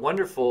 are just a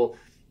wonderful,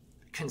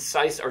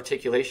 concise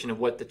articulation of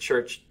what the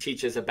church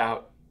teaches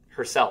about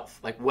herself,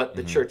 like what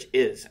the church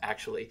is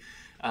actually.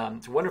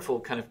 It's a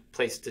wonderful kind of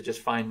place to just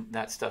find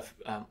that stuff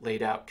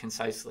laid out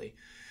concisely.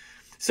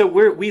 So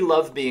we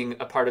love being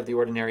a part of the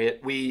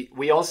ordinariate.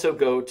 We also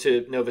go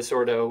to Novus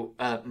Ordo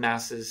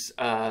masses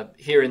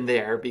here and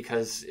there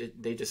because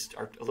they just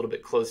are a little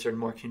bit closer and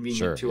more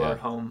convenient to our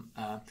home.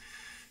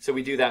 So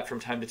we do that from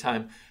time to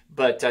time.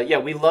 But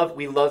we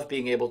love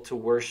being able to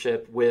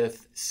worship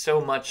with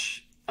so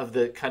much of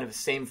the kind of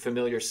same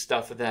familiar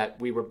stuff that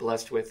we were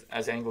blessed with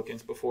as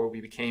Anglicans before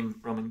we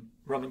became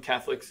Roman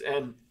Catholics.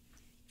 And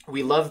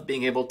we love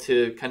being able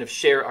to kind of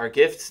share our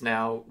gifts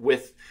now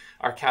with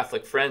our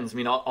Catholic friends. I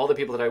mean, all the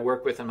people that I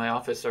work with in my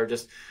office are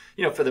just,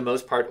 for the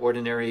most part,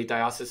 ordinary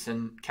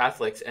diocesan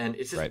Catholics. And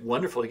it's just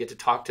wonderful to get to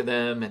talk to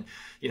them. And,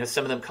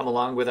 some of them come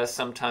along with us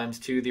sometimes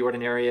to the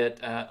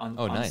ordinariate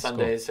on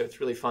Sundays. Cool. So it's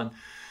really fun.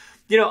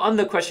 On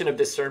the question of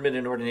discernment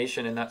and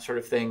ordination and that sort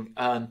of thing,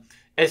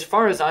 as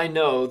far as I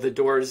know, the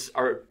doors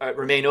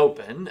remain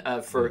open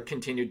for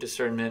continued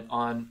discernment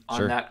on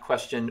that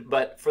question.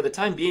 But for the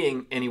time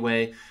being,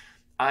 anyway,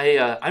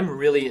 I'm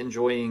really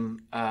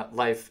enjoying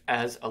life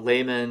as a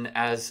layman,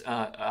 as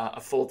a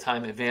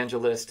full-time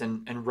evangelist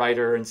and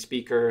writer and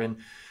speaker. And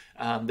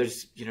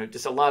there's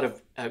just a lot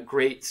of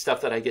great stuff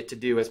that I get to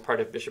do as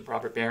part of Bishop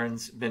Robert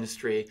Barron's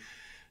ministry.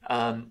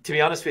 To be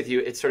honest with you,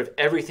 it's sort of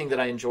everything that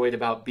I enjoyed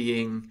about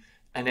being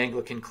an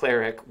Anglican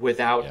cleric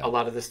without a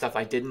lot of the stuff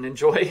I didn't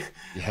enjoy.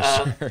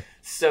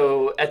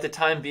 So at the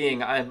time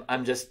being,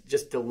 I'm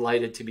just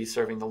delighted to be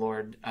serving the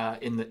Lord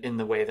in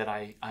the way that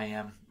I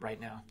am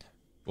right now.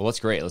 Well,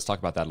 that's great. Let's talk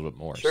about that a little bit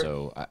more. Sure.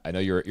 So I know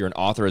you're an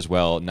author as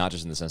well, not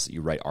just in the sense that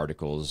you write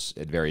articles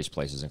at various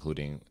places,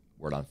 including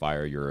Word on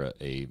Fire. You're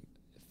a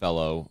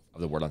fellow of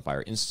the Word on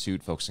Fire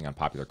Institute, focusing on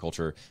popular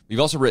culture. You've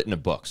also written a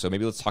book. So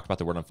maybe let's talk about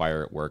the Word on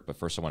Fire at work. But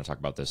first, I want to talk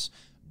about this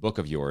book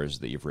of yours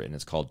that you've written.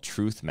 It's called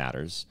Truth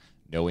Matters: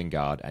 Knowing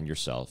God and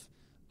Yourself.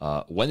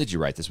 When did you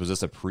write this? Was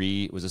this a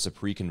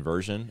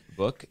pre-conversion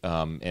book?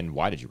 And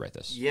why did you write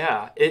this?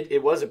 Yeah,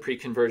 it was a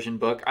pre-conversion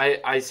book.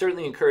 I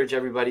certainly encourage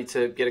everybody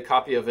to get a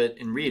copy of it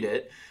and read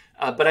it.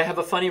 But I have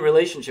a funny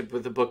relationship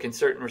with the book in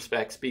certain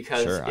respects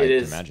because it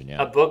is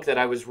a book that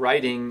I was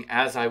writing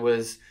as I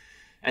was,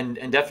 and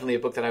definitely a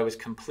book that I was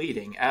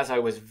completing as I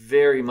was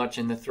very much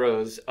in the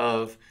throes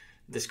of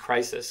this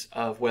crisis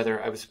of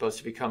whether I was supposed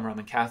to become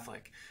Roman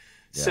Catholic.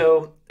 Yeah.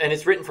 So, and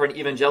it's written for an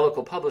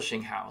evangelical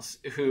publishing house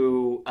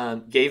who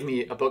gave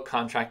me a book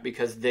contract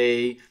because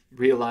they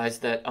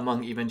realized that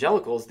among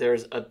evangelicals,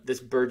 there's this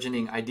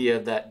burgeoning idea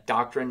that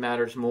doctrine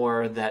matters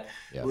more, that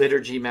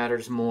liturgy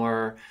matters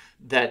more,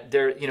 that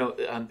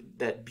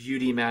that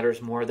beauty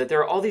matters more, that there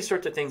are all these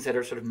sorts of things that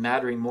are sort of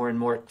mattering more and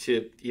more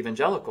to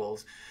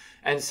evangelicals.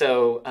 And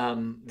so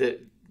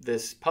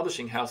this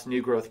publishing house,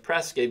 New Growth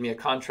Press, gave me a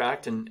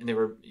contract, and they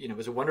were, it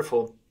was a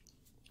wonderful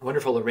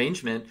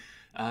arrangement.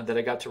 That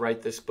I got to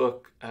write this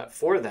book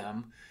for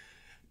them.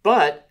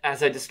 But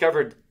as I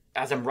discovered,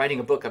 as I'm writing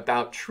a book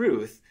about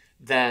truth,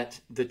 that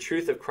the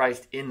truth of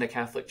Christ in the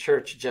Catholic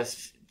Church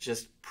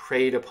just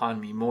preyed upon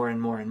me more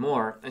and more and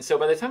more. And so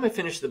by the time I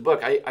finished the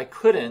book, I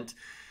couldn't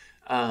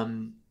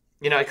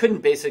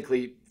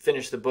basically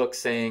finish the book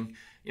saying,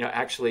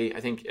 actually,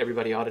 I think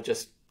everybody ought to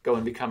just go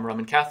and become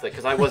Roman Catholic,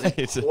 because I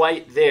wasn't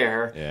quite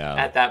there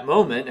at that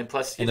moment. And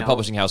plus, the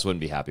publishing house wouldn't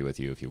be happy with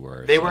you if you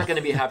were. They weren't going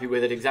to be happy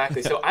with it,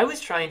 exactly. So I was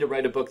trying to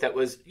write a book that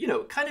was,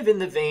 kind of in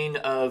the vein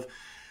of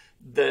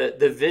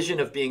the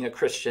vision of being a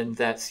Christian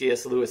that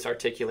C.S. Lewis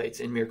articulates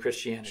in Mere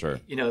Christianity. Sure.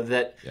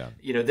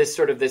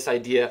 This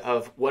idea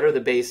of what are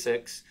the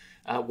basics,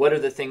 what are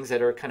the things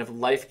that are kind of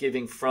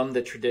life-giving from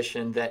the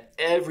tradition that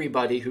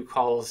everybody who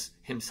calls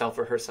himself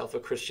or herself a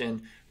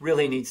Christian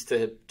really needs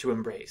to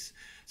embrace.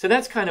 So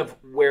that's kind of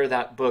where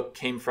that book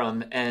came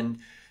from. And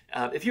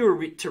if you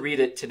were to read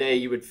it today,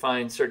 you would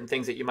find certain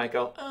things that you might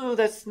go, oh,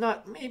 that's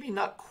maybe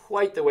not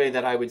quite the way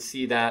that I would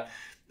see that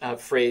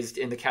phrased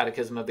in the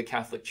Catechism of the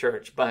Catholic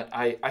Church. But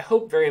I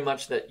hope very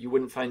much that you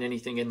wouldn't find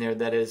anything in there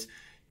that is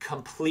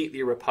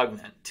completely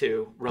repugnant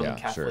to Roman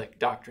Catholic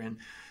doctrine.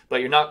 But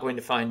you're not going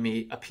to find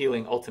me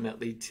appealing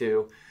ultimately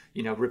to,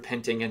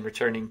 repenting and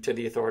returning to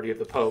the authority of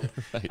the Pope,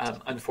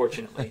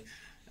 unfortunately.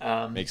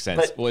 Makes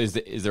sense. But Well,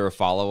 is there a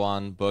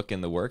follow-on book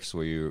in the works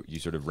where you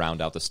sort of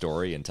round out the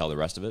story and tell the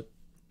rest of it?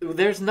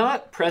 there's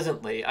not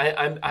presently.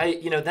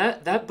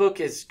 That book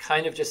is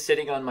kind of just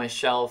sitting on my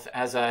shelf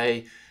as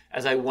I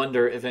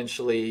wonder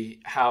eventually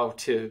how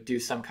to do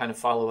some kind of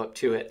follow-up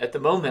to it. At the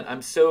moment,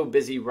 I'm so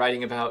busy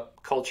writing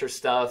about culture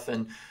stuff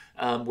and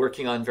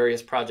working on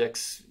various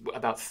projects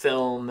about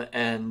film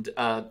and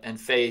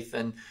faith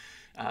and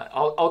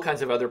all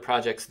kinds of other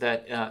projects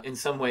that in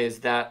some ways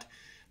that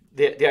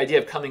the idea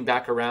of coming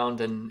back around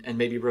and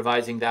maybe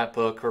revising that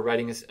book or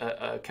writing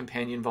a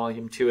companion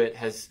volume to it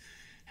has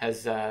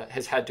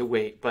had to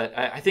wait. But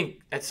I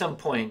think at some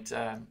point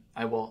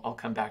I'll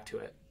come back to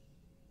it.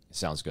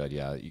 Sounds good.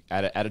 Yeah, you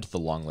add it to the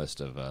long list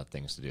of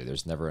things to do.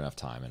 There's never enough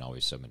time, and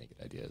always so many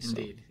good ideas.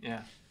 Indeed. So.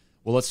 Yeah.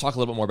 Well, let's talk a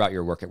little bit more about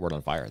your work at Word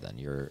on Fire. Then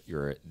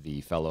you're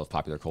the fellow of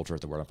popular culture at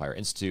the Word on Fire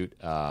Institute.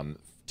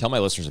 Tell my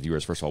listeners and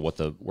viewers, first of all, what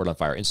the Word on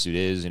Fire Institute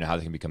is. How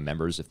they can become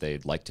members if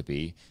they'd like to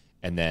be,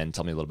 and then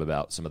tell me a little bit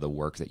about some of the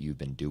work that you've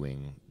been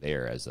doing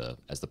there as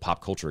the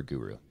pop culture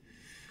guru.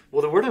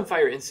 Well, the Word on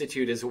Fire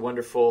Institute is a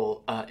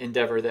wonderful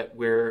endeavor that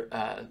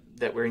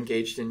we're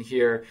engaged in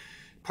here.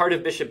 Part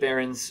of Bishop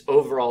Barron's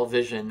overall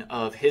vision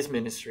of his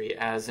ministry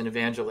as an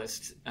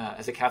evangelist,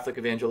 as a Catholic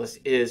evangelist,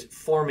 is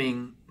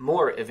forming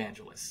more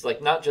evangelists.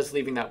 Like not just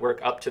leaving that work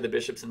up to the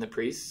bishops and the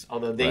priests,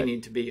 although they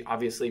need to be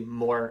obviously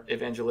more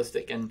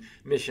evangelistic and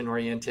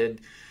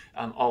mission-oriented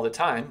all the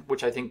time,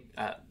 which I think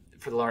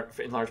in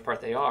large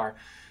part they are.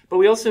 But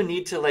we also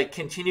need to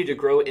continue to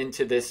grow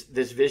into this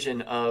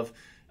vision of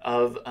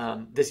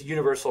this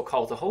universal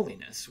call to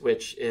holiness,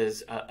 which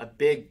is a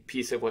big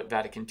piece of what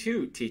Vatican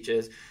II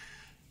teaches.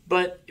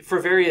 But for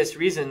various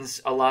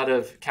reasons, a lot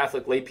of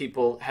Catholic lay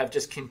people have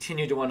just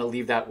continued to want to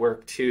leave that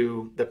work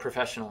to the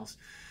professionals,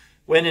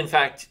 when in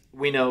fact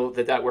we know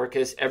that work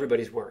is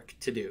everybody's work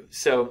to do.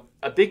 So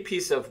a big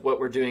piece of what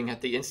we're doing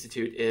at the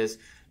Institute is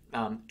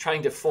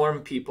trying to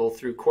form people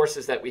through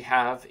courses that we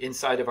have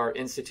inside of our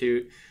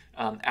Institute,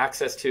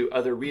 access to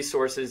other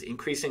resources,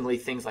 increasingly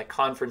things like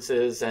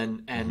conferences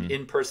and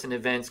in-person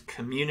events,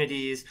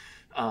 communities,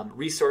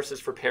 resources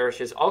for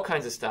parishes, all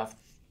kinds of stuff.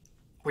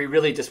 We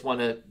really just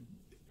want to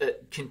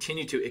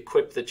continue to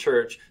equip the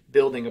church,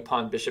 building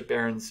upon Bishop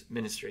Barron's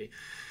ministry.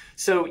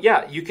 So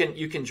yeah, you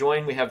can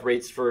join. We have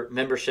rates for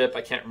membership.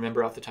 I can't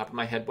remember off the top of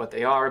my head what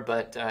they are,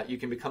 but you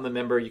can become a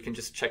member. You can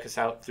just check us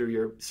out through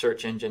your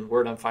search engine,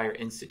 Word on Fire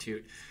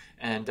Institute,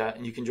 and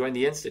you can join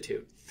the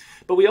Institute.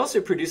 But we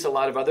also produce a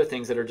lot of other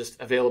things that are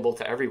just available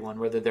to everyone,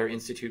 whether they're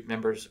Institute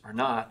members or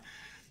not.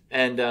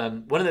 And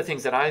one of the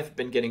things that I've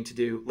been getting to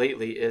do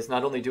lately is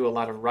not only do a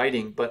lot of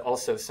writing, but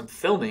also some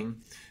filming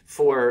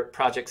for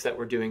projects that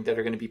we're doing that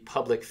are going to be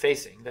public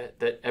facing,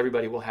 that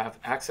everybody will have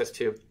access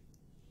to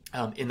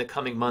in the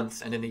coming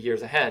months and in the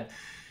years ahead,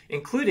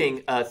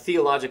 including a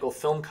theological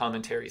film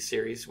commentary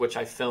series, which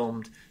I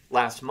filmed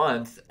last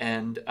month,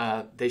 and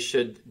they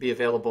should be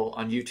available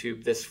on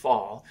YouTube this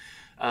fall.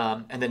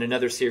 And then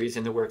another series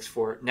in the works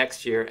for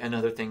next year and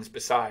other things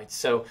besides.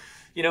 So,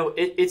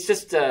 it's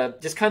just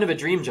kind of a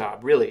dream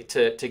job, really,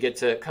 to get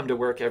to come to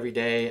work every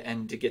day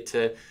and to get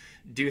to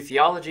do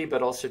theology,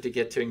 but also to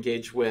get to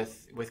engage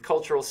with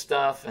cultural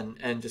stuff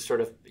and just sort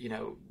of,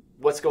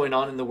 what's going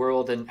on in the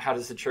world and how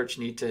does the church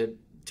need to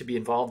be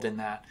involved in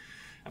that.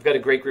 I've got a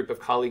great group of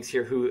colleagues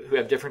here who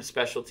have different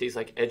specialties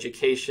like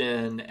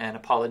education and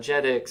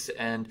apologetics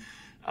and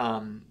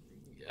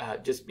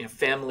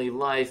family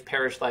life,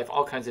 parish life,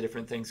 all kinds of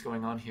different things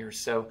going on here.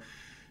 So,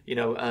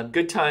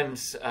 good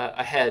times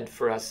ahead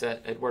for us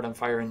at Word on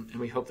Fire, and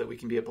we hope that we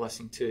can be a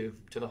blessing to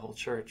the whole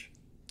church.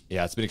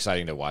 Yeah, it's been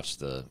exciting to watch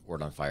the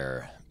Word on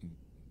Fire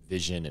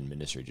vision and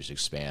ministry just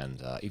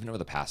expand, even over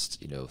the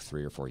past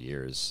 3 or 4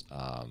 years.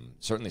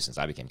 Certainly since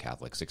I became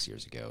Catholic 6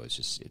 years ago,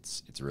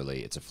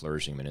 it's a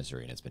flourishing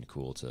ministry, and it's been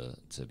cool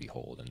to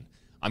behold. And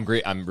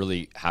I'm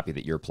really happy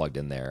that you're plugged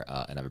in there,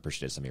 and I've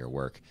appreciated some of your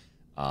work.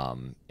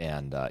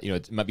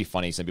 It might be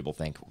funny. Some people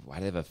think, why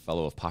do they have a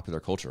fellow of popular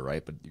culture,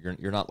 right? But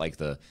you're not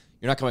you're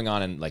not going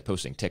on and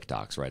posting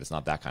TikToks, right? It's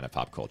not that kind of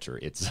pop culture.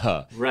 It's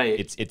right.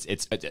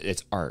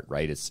 It's art,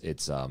 right?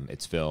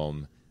 It's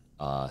film,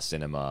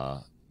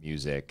 cinema,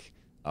 music,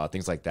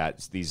 things like that.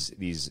 It's these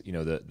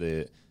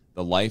the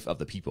life of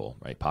the people,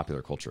 right?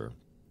 Popular culture.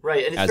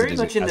 Right, and it's very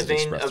much in the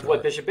vein of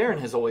what Bishop Barron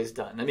has always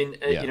done. I mean,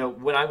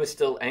 when I was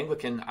still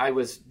Anglican, I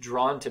was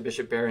drawn to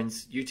Bishop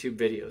Barron's YouTube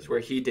videos where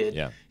he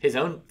did his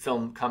own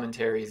film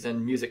commentaries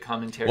and music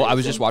commentaries. Well, I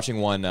was just watching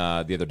one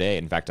the other day.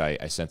 In fact,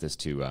 I sent this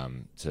to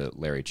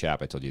Larry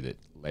Chapp. I told you that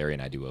Larry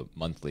and I do a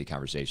monthly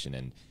conversation,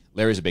 and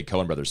Larry's a big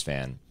Coen Brothers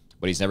fan,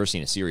 but he's never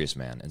seen A Serious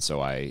Man, and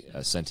so I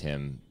sent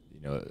him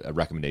a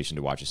recommendation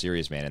to watch A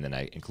Serious Man, and then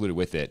I included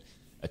with it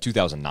a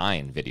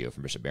 2009 video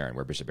from Bishop Barron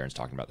where Bishop Barron's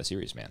talking about The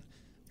Serious Man.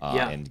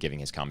 And giving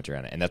his commentary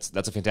on it. And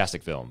that's a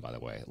fantastic film, by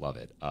the way. Love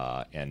it.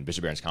 And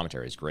Bishop Barron's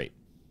commentary is great.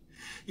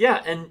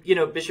 Yeah, and,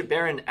 Bishop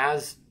Barron,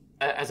 as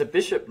a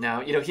bishop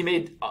now, he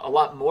made a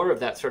lot more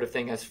of that sort of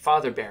thing as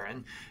Father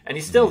Barron, and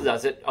he still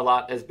does it a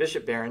lot as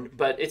Bishop Barron,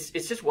 but it's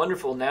just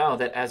wonderful now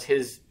that as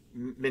his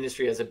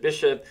ministry as a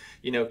bishop,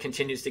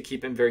 continues to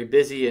keep him very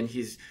busy, and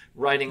he's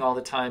writing all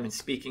the time and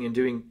speaking and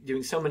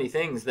doing so many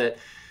things that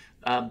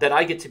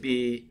I get to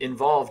be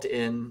involved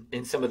in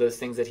some of those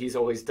things that he's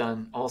always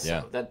done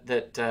also.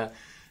 Yeah.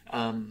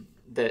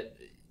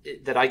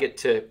 That I get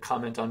to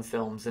comment on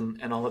films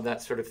and all of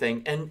that sort of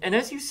thing. And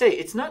as you say,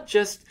 it's not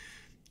just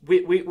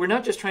we're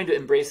not just trying to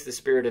embrace the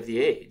spirit of the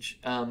age.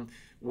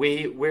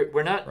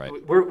 We're not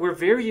right. We're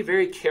very,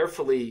 very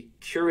carefully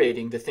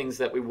curating the things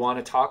that we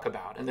want to talk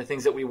about and the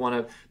things that we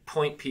want to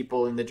point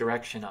people in the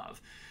direction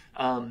of.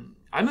 I'm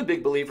a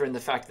big believer in the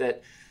fact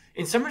that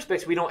in some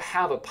respects we don't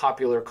have a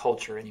popular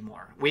culture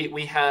anymore.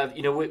 We have,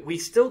 we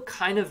still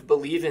kind of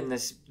believe in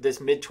this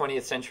mid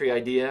 20th century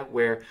idea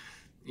where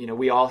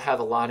we all have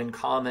a lot in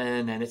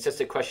common, and it's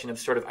just a question of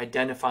sort of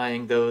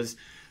identifying those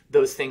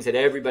things that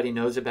everybody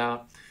knows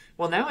about.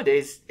 Well,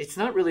 nowadays, it's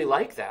not really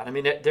like that. I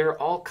mean, there are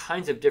all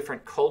kinds of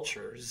different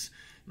cultures,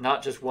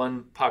 not just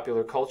one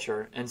popular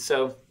culture. And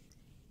so,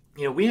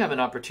 we have an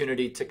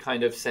opportunity to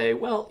kind of say,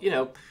 well,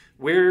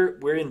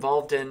 we're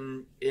involved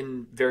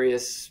in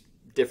various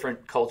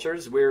different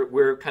cultures.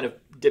 We're kind of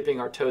dipping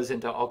our toes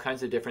into all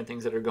kinds of different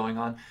things that are going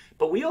on.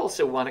 But we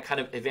also want to kind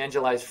of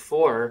evangelize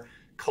for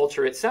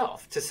culture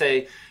itself, to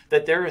say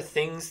that there are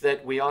things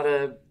that we ought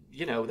to,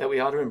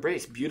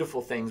 embrace,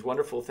 beautiful things,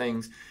 wonderful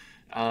things,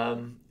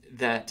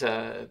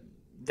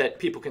 that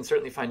people can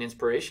certainly find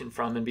inspiration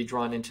from and be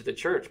drawn into the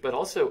church, but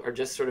also are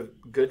just sort of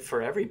good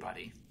for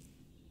everybody.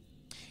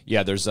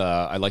 Yeah, there's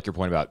I like your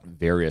point about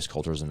various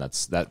cultures, and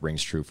that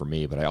rings true for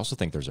me, but I also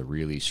think there's a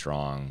really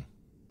strong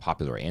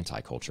popular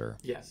anti-culture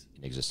in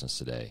existence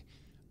today.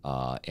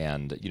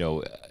 And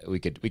we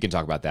can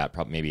talk about that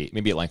probably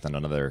maybe at length on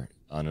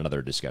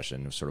another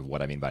discussion of sort of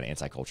what I mean by an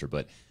anti-culture.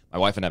 But my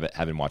wife and I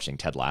have been watching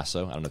Ted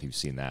Lasso. I don't know if you've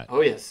seen that.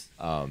 Oh yes.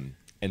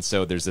 And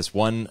so there's this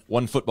one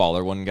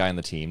footballer, one guy on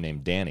the team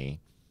named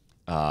Danny,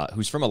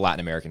 who's from a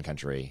Latin American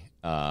country.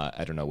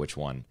 I don't know which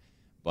one,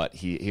 but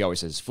he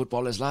always says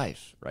football is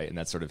life, right? And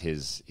that's sort of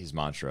his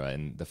mantra.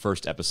 And the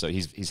first episode,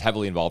 he's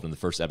heavily involved in the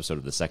first episode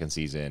of the second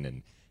season,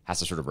 and has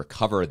to sort of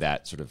recover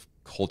that sort of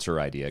culture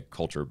idea,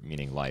 culture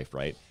meaning life,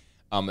 right?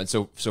 And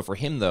so for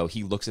him, though,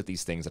 he looks at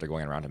these things that are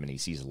going around him, and he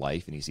sees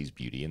life, and he sees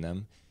beauty in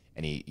them,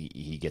 and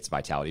he gets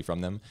vitality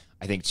from them.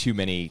 I think too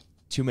many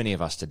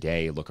of us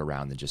today look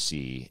around and just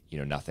see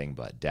nothing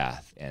but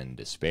death and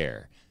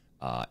despair,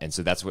 and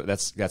so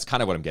that's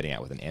kind of what I'm getting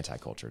at with an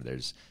anti-culture.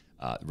 There's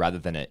rather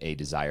than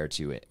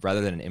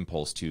an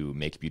impulse to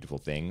make beautiful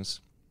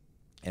things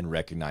and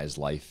recognize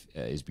life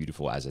is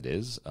beautiful as it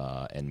is,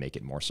 and make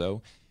it more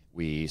so.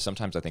 We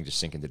sometimes, I think, just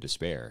sink into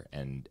despair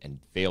and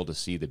fail to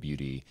see the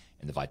beauty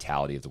and the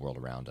vitality of the world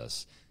around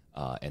us,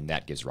 and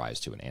that gives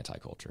rise to an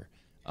anti-culture.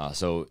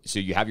 So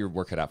you have your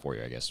work cut out for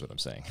you, I guess is what I'm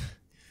saying.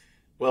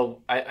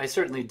 Well, I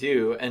certainly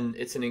do, and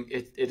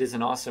it is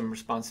an awesome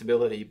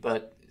responsibility,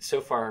 but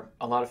so far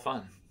a lot of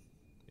fun.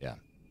 Yeah,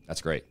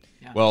 that's great.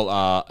 Yeah.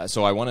 Well,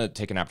 so I want to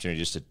take an opportunity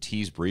just to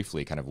tease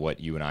briefly kind of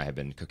what you and I have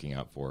been cooking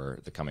up for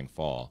the coming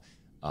fall.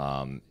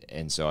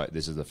 And so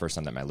this is the first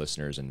time that my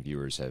listeners and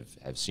viewers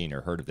have seen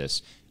or heard of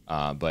this.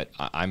 But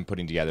I'm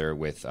putting together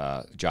with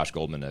Josh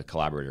Goldman, a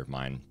collaborator of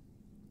mine,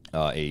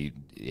 a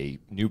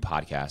new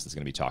podcast that's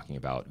going to be talking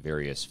about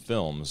various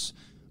films,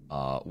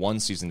 one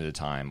season at a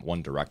time,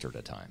 one director at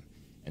a time.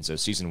 And so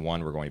season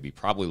one, we're going to be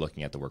probably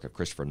looking at the work of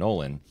Christopher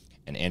Nolan.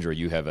 And Andrew,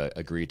 you have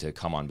agreed to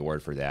come on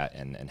board for that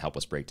and help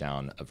us break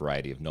down a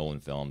variety of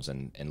Nolan films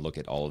and look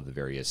at all of the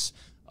various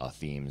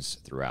themes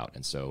throughout.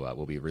 And so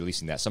we'll be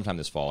releasing that sometime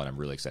this fall, and I'm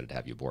really excited to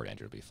have you aboard,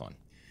 Andrew. It'll be fun.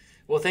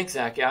 Well, thanks,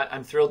 Zach. Yeah,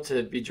 I'm thrilled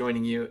to be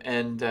joining you,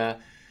 and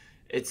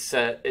it's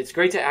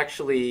great to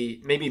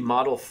actually maybe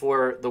model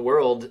for the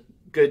world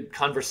good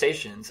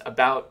conversations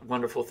about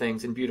wonderful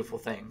things and beautiful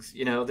things.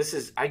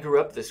 I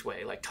grew up this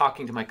way, like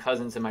talking to my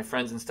cousins and my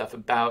friends and stuff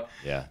about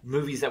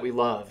movies that we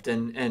loved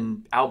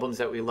and albums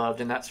that we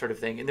loved and that sort of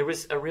thing. And there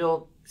was a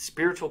real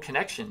spiritual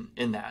connection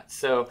in that.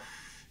 So,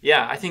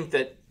 yeah, I think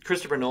that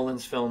Christopher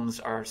Nolan's films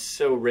are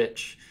so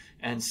rich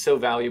and so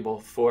valuable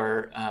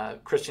for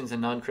Christians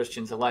and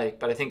non-Christians alike.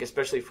 But I think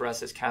especially for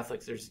us as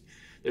Catholics, there's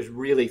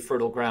really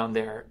fertile ground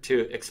there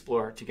to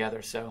explore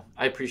together. So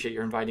I appreciate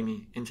your inviting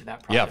me into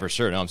that project. Yeah, for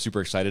sure. No, I'm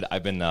super excited.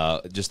 I've been,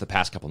 just the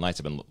past couple nights,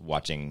 I've been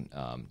watching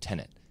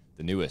Tenet,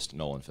 the newest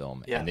Nolan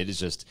film. Yeah. And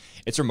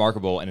it's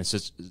remarkable. And it's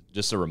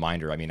just a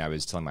reminder. I mean, I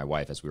was telling my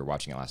wife as we were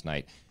watching it last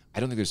night, I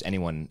don't think there's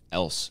anyone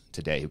else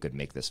today who could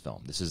make this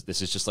film. This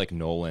is just like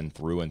Nolan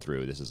through and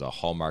through. This is a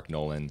hallmark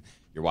Nolan.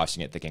 You're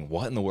watching it thinking,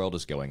 what in the world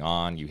is going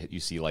on? You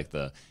see like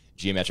the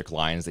geometric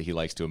lines that he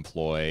likes to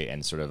employ,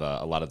 and sort of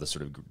a lot of the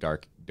sort of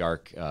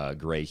dark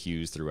gray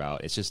hues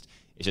throughout. It's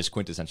just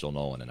quintessential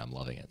Nolan, and I'm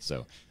loving it.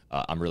 So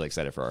I'm really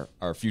excited for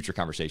our future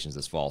conversations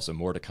this fall. So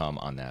more to come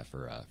on that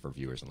for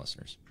viewers and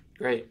listeners.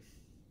 Great.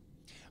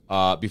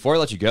 Before I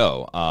let you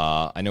go,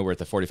 I know we're at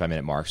the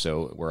 45-minute mark,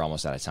 so we're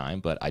almost out of time,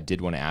 but I did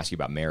want to ask you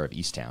about Mare of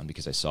Easttown,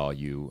 because I saw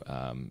you,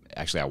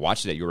 actually I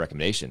watched it at your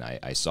recommendation.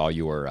 I saw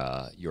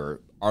your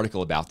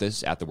article about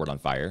this at The Word on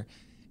Fire,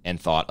 and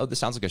thought, oh, this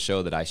sounds like a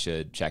show that I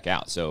should check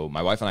out. So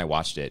my wife and I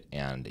watched it,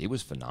 and it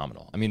was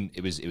phenomenal. I mean,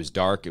 it was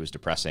dark, it was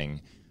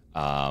depressing,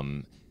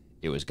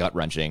 it was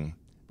gut-wrenching,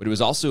 but it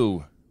was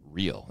also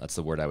real. That's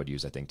the word I would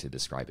use, I think, to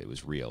describe it. It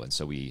was real. And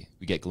so we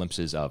get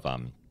glimpses of,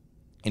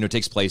 it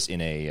takes place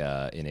in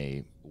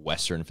a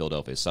western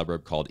Philadelphia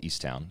suburb called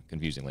Easttown,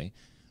 confusingly.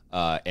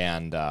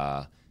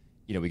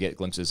 We get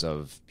glimpses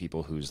of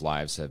people whose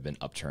lives have been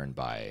upturned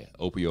by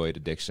opioid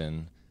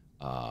addiction,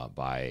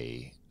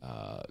 by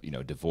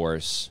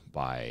divorce,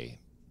 by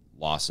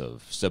loss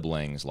of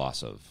siblings,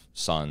 loss of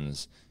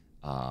sons,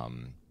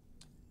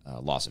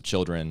 loss of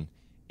children.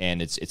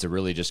 And it's a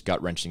really just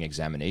gut-wrenching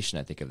examination,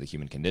 I think, of the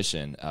human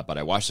condition. But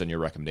I watched it on your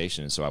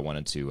recommendation, so I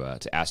wanted to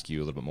ask you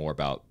a little bit more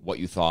about what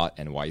you thought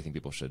and why you think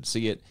people should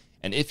see it.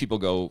 And if people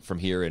go from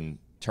here and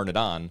turn it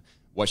on,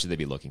 what should they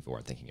be looking for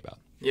and thinking about?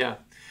 Yeah.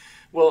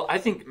 Well, I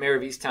think Mare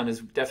of Easttown is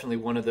definitely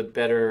one of the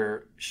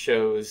better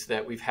shows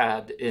that we've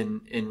had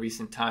in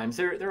recent times.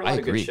 There are a lot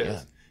of good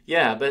shows.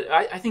 Yeah, but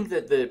I think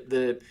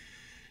that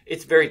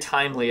it's very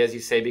timely, as you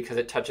say, because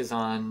it touches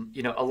on,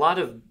 a lot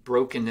of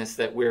brokenness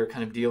that we're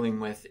kind of dealing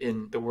with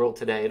in the world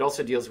today. It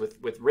also deals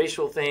with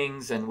racial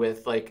things and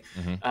with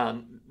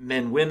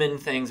men-women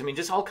things. I mean,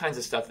 just all kinds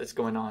of stuff that's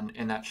going on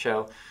in that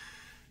show.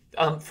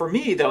 For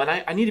me, though, and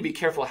I need to be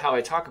careful how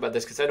I talk about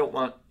this because I don't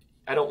want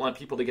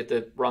people to get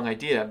the wrong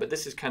idea, but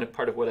this is kind of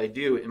part of what I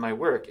do in my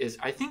work, is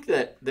I think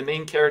that the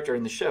main character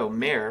in the show,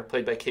 Mare,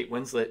 played by Kate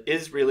Winslet,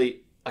 is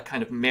really a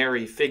kind of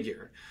Mary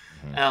figure.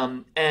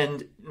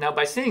 And now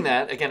by saying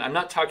that, again, I'm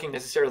not talking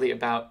necessarily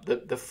about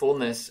the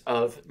fullness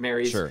of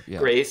Mary's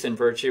grace and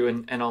virtue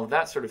and all of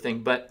that sort of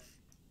thing, but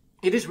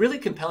it is really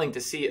compelling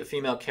to see a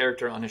female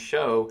character on a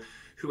show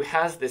who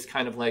has this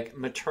kind of like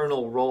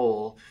maternal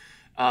role,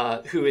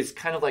 who is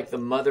kind of like the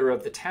mother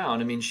of the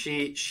town. I mean,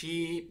 she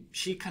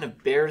kind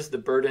of bears the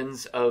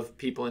burdens of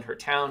people in her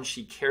town.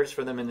 She cares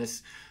for them in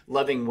this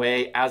loving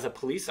way as a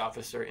police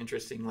officer,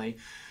 interestingly.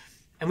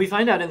 And we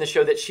find out in the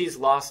show that she's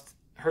lost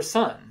her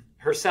son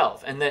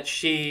herself, and that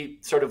she,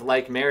 sort of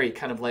like Mary,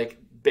 kind of like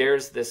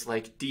bears this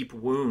like deep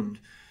wound.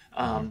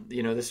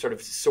 This sort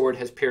of sword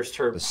has pierced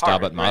her heart. The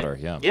Stabat Mater,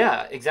 yeah.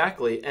 Yeah,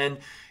 exactly. And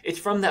it's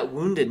from that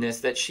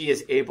woundedness that she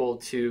is able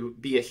to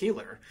be a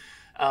healer.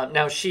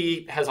 Now,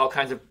 she has all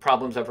kinds of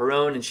problems of her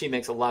own, and she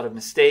makes a lot of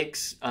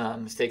mistakes,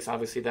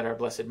 obviously that our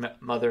Blessed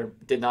Mother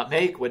would not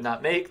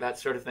make, that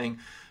sort of thing.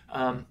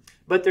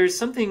 But there's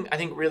something, I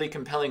think, really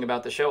compelling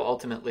about the show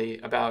ultimately,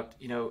 about,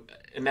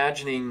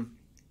 imagining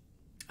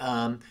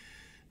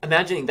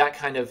that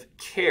kind of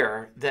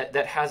care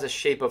that has a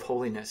shape of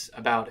holiness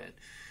about it.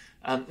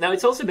 Now,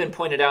 it's also been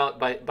pointed out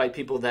by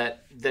people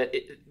that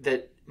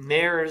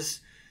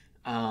Mare's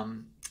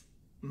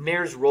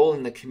role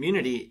in the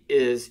community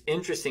is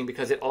interesting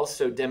because it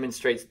also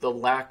demonstrates the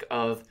lack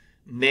of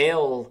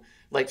male,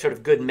 like sort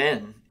of good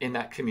men in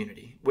that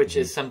community, which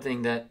is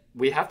something that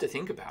we have to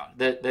think about.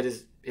 That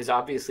is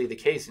obviously the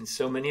case in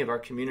so many of our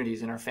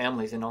communities and our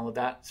families and all of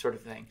that sort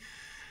of thing.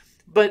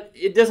 But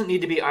it doesn't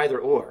need to be either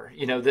or.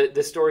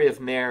 The story of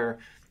Mare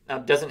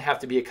doesn't have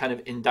to be a kind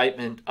of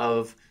indictment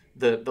of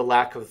the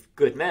lack of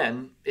good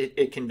men.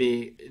 It can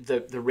be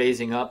the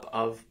raising up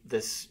of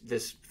this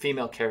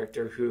female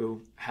character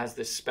who has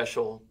this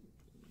special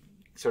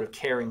sort of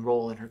caring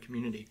role in her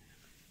community.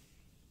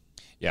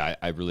 Yeah,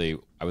 I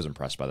was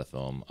impressed by the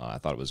film. I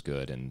thought it was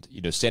good, and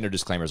standard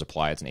disclaimers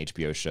apply. It's an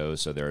HBO show,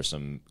 so there are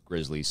some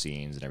grisly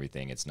scenes and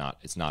everything. It's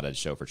not a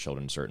show for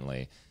children,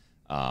 certainly.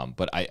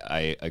 But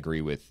I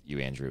agree with you,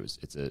 Andrew.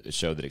 It's a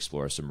show that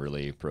explores some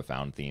really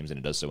profound themes, and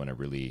it does so in a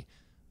really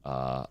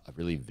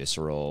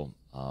visceral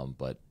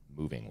but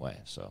moving way.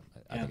 So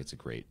I think it's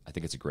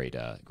a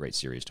great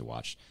series to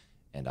watch,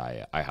 and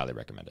I highly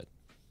recommend it.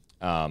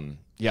 I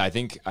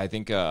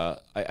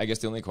guess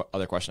the only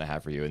other question I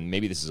have for you, and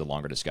maybe this is a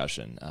longer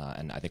discussion,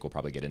 and I think we'll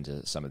probably get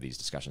into some of these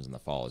discussions in the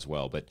fall as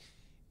well. But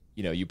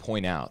you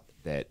point out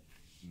that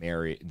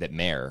Mare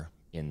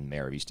in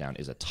Mare of Easttown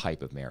is a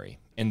type of Mary,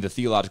 and the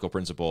theological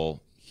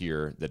principle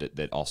here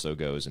that also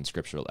goes in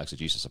scriptural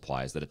exegesis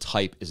applies, that a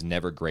type is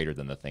never greater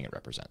than the thing it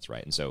represents,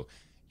 right? And so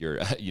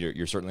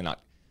you're certainly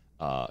not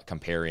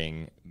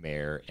comparing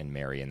Mare and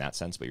Mary in that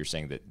sense, but you're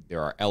saying that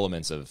there are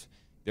elements of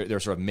there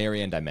are sort of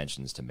Marian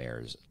dimensions to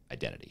Mare's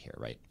identity here,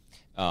 right?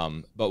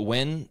 But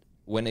when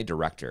a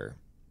director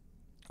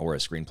or a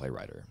screenplay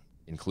writer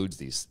includes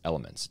these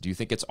elements, do you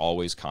think it's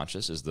always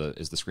conscious? Is the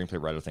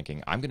screenplay writer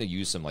thinking, I'm going to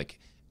use some like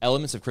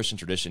elements of Christian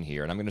tradition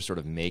here, and I'm going to sort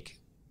of make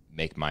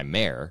my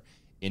Mare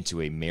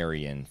into a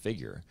Marian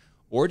figure?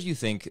 Or do you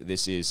think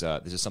this is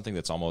something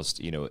that's almost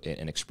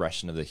an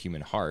expression of the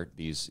human heart,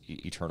 these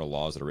eternal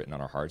laws that are written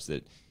on our hearts,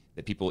 that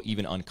people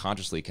even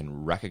unconsciously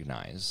can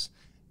recognize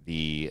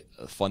the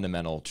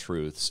fundamental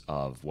truths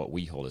of what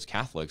we hold as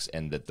Catholics,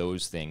 and that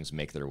those things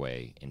make their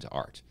way into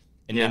art?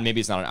 And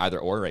maybe it's not an either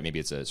or, right? Maybe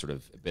it's a sort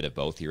of a bit of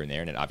both here and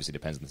there, and it obviously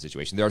depends on the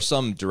situation. There are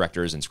some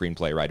directors and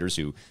screenplay writers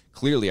who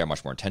clearly are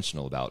much more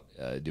intentional about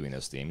doing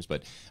those themes,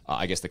 but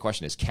I guess the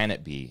question is, can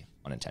it be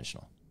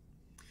unintentional?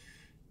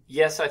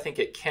 Yes, I think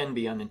it can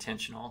be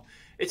unintentional.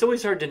 it's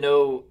always hard to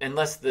know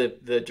unless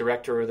the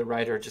director or the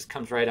writer just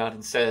comes right out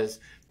and says,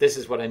 this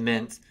is what I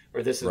meant,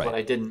 or this is what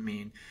I didn't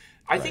mean.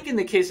 I think in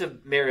the case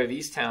of Mare of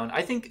Easttown,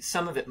 I think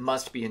some of it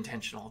must be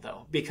intentional,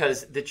 though,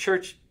 because the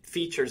church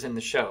features in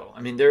the show.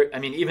 I mean,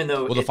 even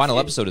though the final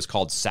episode is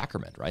called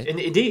Sacrament, right?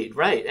 Indeed,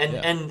 right,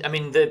 and I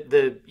mean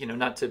the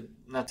not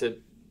to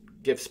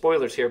give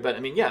spoilers here, but I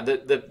mean,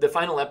 the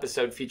final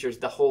episode features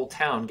the whole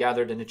town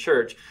gathered in a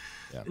church.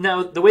 Yeah.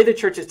 Now, the way the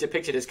church is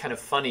depicted is kind of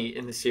funny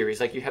in the series.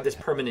 Like, you have this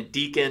permanent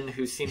deacon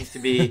who seems to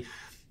be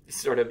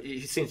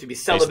he seems to be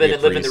celibate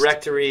and live in the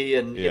rectory,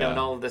 and and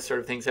all of this sort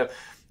of thing. So,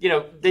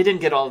 they didn't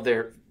get all of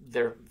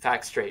their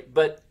facts straight,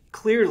 but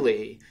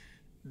clearly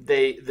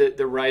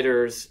the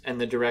writers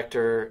and the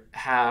director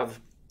have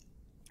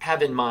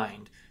in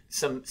mind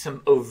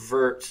some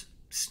overt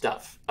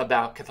stuff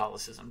about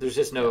Catholicism. There's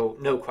just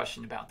no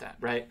question about that,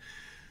 right?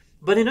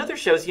 But in other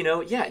shows,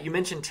 you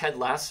mentioned Ted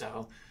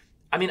Lasso.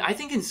 I mean, I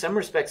think in some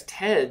respects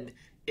Ted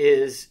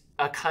is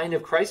a kind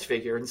of Christ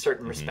figure in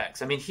certain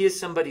respects. I mean, he is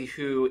somebody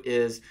who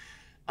is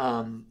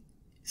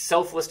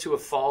selfless to a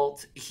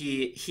fault.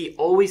 He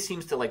always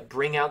seems to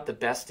bring out the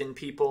best in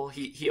people.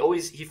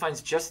 He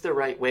finds just the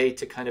right way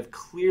to kind of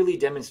clearly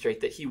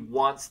demonstrate that he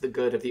wants the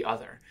good of the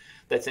other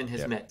that's in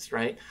his midst,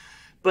 right?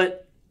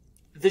 But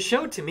the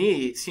show, to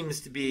me,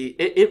 seems to be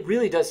it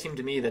really does seem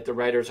to me that the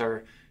writers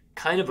are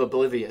kind of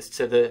oblivious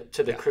to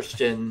the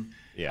Christian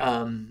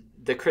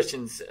the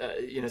Christian's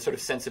sort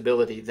of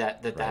sensibility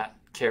that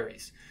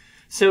carries.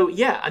 So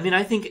I mean,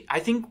 I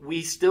think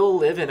we still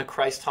live in a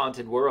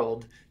Christ-haunted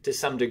world to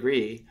some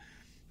degree.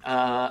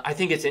 I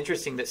think it's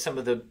interesting that some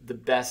of the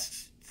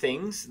best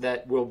things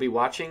that we'll be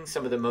watching,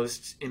 some of the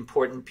most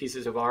important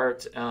pieces of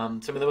art,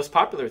 some of the most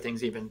popular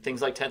things, even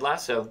things like Ted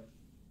Lasso,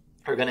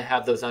 are going to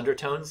have those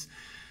undertones.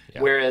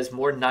 Yeah. Whereas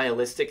more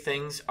nihilistic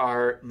things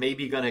are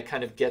maybe going to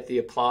kind of get the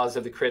applause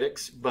of the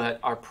critics,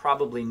 but are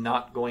probably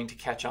not going to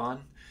catch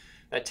on.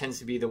 That tends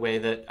to be the way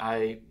that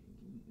I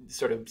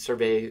sort of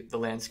survey the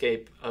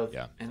landscape of,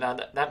 and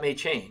that may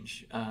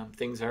change.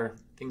 Things are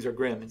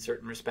grim in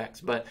certain respects,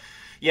 but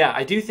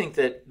I do think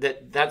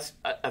that's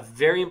a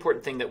very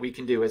important thing that we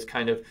can do as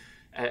kind of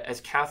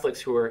as Catholics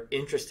who are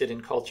interested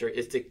in culture,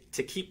 is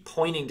to keep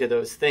pointing to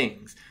those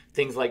things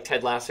like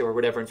Ted Lasso or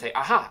whatever, and say,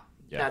 aha.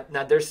 Yeah.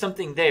 Now there's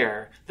something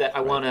there that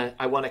I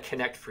wanna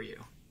connect for you.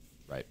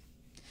 Right.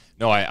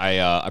 No,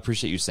 I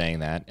appreciate you saying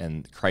that.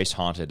 And Christ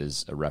Haunted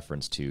is a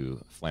reference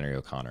to Flannery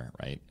O'Connor,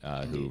 right?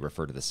 Who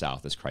referred to the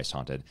South as Christ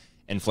Haunted.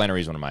 And Flannery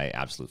is one of my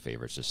absolute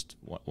favorites. Just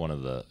one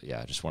of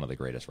the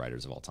greatest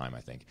writers of all time, I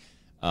think.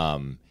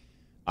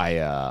 I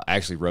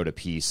actually wrote a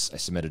piece. I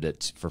submitted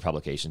it for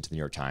publication to the New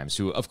York Times,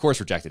 who of course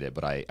rejected it,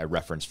 but I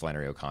referenced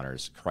Flannery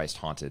O'Connor's Christ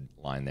Haunted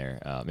line there.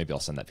 Maybe I'll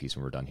send that piece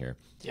when we're done here.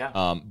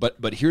 Yeah.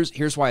 But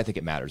here's why I think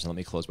it matters. And let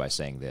me close by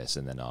saying this,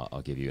 and then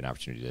I'll give you an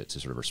opportunity to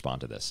sort of respond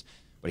to this.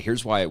 But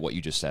here's why what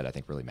you just said I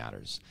think really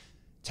matters.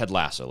 Ted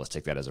Lasso, let's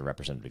take that as a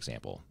representative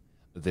example.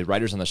 The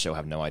writers on the show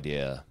have no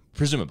idea,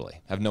 presumably,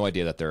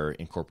 that they're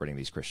incorporating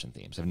these Christian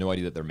themes. Have no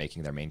idea that they're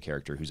making their main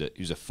character, who's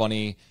a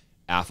funny,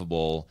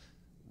 affable,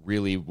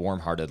 really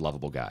warm-hearted,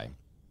 lovable guy,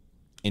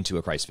 into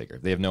a Christ figure.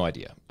 They have no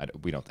idea.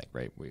 We don't think,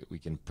 right? We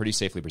can pretty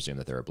safely presume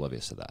that they're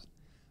oblivious to that.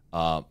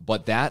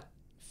 But that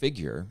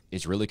figure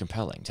is really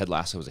compelling. Ted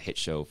Lasso is a hit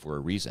show for a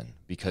reason,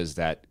 because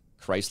that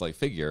Christ-like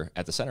figure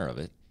at the center of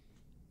it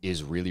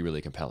is really,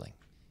 really compelling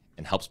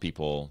and helps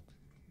people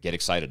get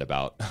excited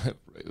about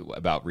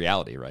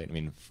reality, right? I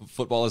mean,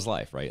 football is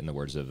life, right? In the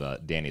words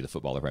of Danny, the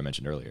footballer who I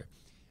mentioned earlier.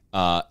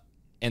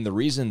 And the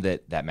reason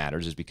that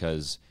matters is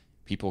because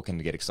people can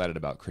get excited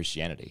about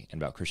Christianity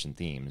and about Christian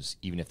themes,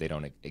 even if they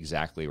don't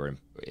exactly or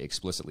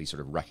explicitly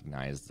sort of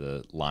recognize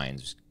the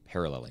lines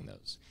paralleling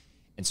those.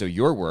 And so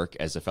your work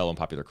as a fellow in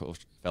popular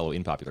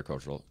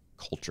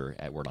culture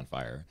at Word on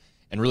Fire,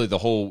 and really the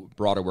whole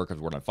broader work of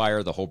Word on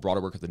Fire, the whole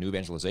broader work of the new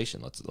evangelization,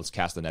 let's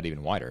cast the net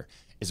even wider,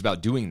 is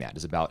about doing that.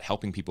 Is about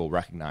helping people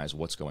recognize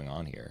what's going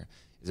on here.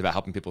 Is about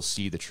helping people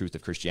see the truth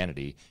of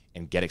Christianity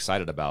and get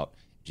excited about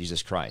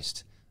Jesus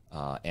Christ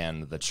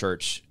and the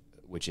church,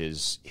 which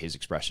is his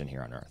expression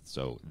here on earth.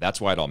 So that's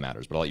why it all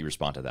matters. But I'll let you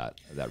respond to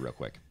that real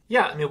quick.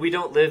 Yeah, I mean, we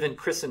don't live in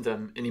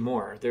Christendom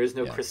anymore. There is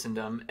no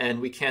Christendom, and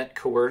we can't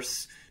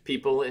coerce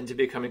people into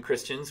becoming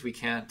Christians. We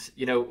can't,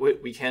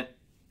 we can't,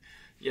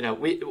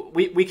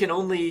 we can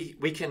only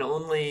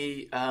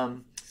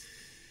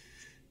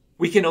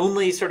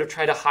sort of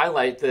try to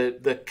highlight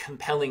the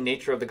compelling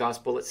nature of the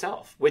gospel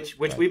itself, which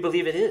we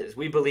believe it is.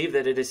 We believe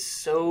that it is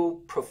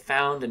so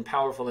profound and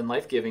powerful and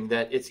life-giving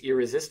that it's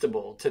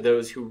irresistible to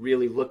those who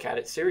really look at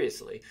it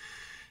seriously.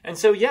 And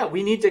so,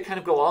 we need to kind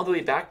of go all the way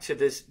back to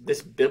this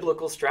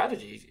biblical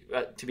strategy,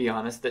 to be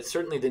honest, that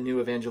certainly the new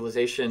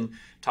evangelization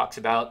talks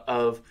about,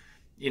 of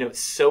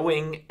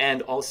sowing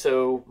and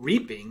also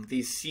reaping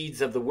these seeds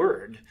of the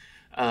word,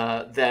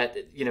 that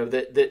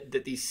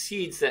these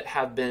seeds that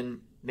have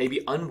been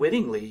maybe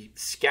unwittingly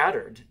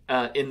scattered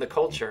in the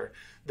culture,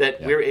 that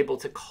we're able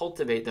to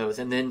cultivate those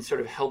and then sort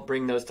of help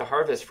bring those to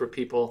harvest for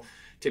people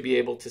to be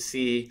able to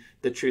see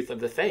the truth of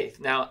the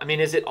faith. Now, I mean,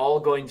 is it all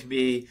going to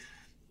be,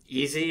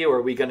 easy, or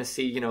are we going to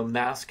see,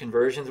 mass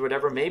conversions or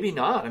whatever? Maybe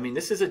not. I mean,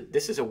 this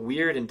is a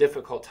weird and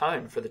difficult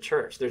time for the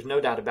church. There's no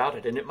doubt about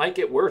it. And it might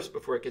get worse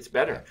before it gets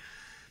better.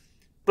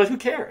 But who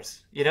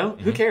cares?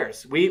 Who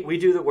cares? We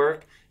do the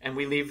work, and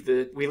we leave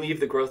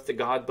the growth to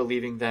God,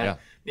 believing that,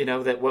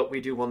 that what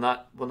we do will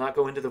not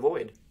go into the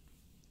void.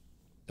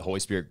 The Holy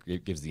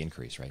Spirit gives the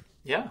increase, right?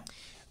 Yeah.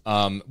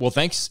 Well,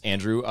 thanks,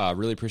 Andrew.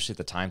 Really appreciate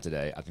the time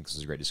today. I think this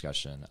is a great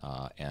discussion.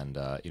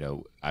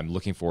 I'm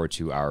looking forward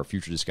to our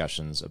future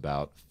discussions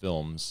about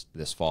films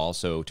this fall.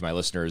 So to my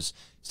listeners,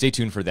 stay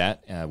tuned for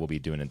that. We'll be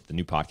doing the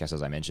new podcast,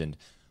 as I mentioned,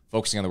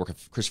 focusing on the work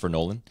of Christopher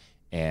Nolan.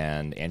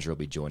 And Andrew will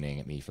be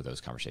joining me for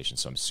those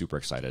conversations. So I'm super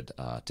excited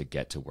to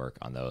get to work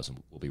on those,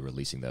 and we'll be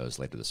releasing those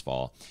later this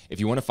fall. If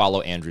you want to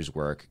follow Andrew's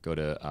work, go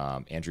to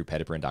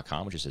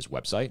andrewpetiprin.com, which is his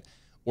website,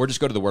 or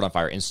just go to the Word on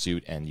Fire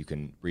Institute, and you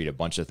can read a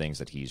bunch of things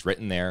that he's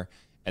written there.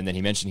 And then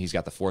he mentioned he's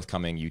got the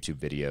forthcoming YouTube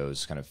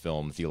videos, kind of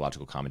film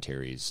theological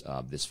commentaries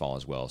this fall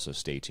as well. So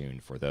stay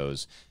tuned for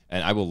those.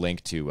 And I will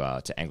link to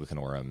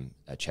Anglicanorum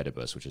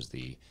Coetibus, which is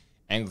the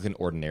Anglican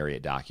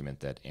Ordinariate document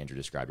that Andrew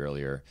described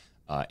earlier.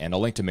 And I'll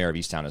link to Mare of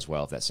Easttown as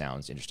well, if that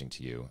sounds interesting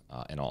to you.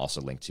 And I'll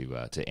also link to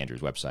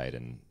Andrew's website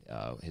and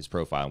his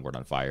profile and Word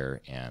on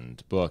Fire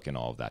and book and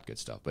all of that good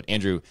stuff. But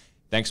Andrew,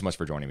 thanks so much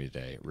for joining me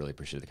today. Really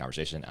appreciate the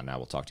conversation, and I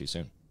will talk to you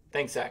soon.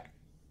 Thanks, Zach.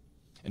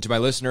 And to my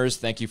listeners,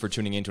 thank you for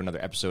tuning in to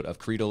another episode of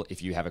Creedal.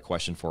 If you have a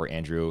question for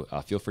Andrew,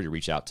 feel free to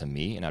reach out to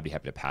me, and I'd be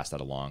happy to pass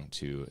that along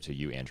to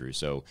you, Andrew.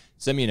 So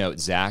send me a note,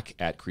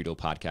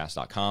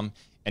 zach@creedalpodcast.com.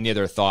 Any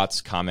other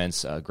thoughts,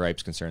 comments,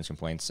 gripes, concerns,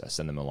 complaints,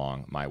 send them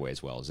along my way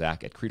as well,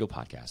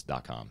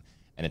 zach@creedalpodcast.com.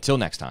 And until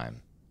next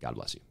time, God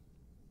bless you.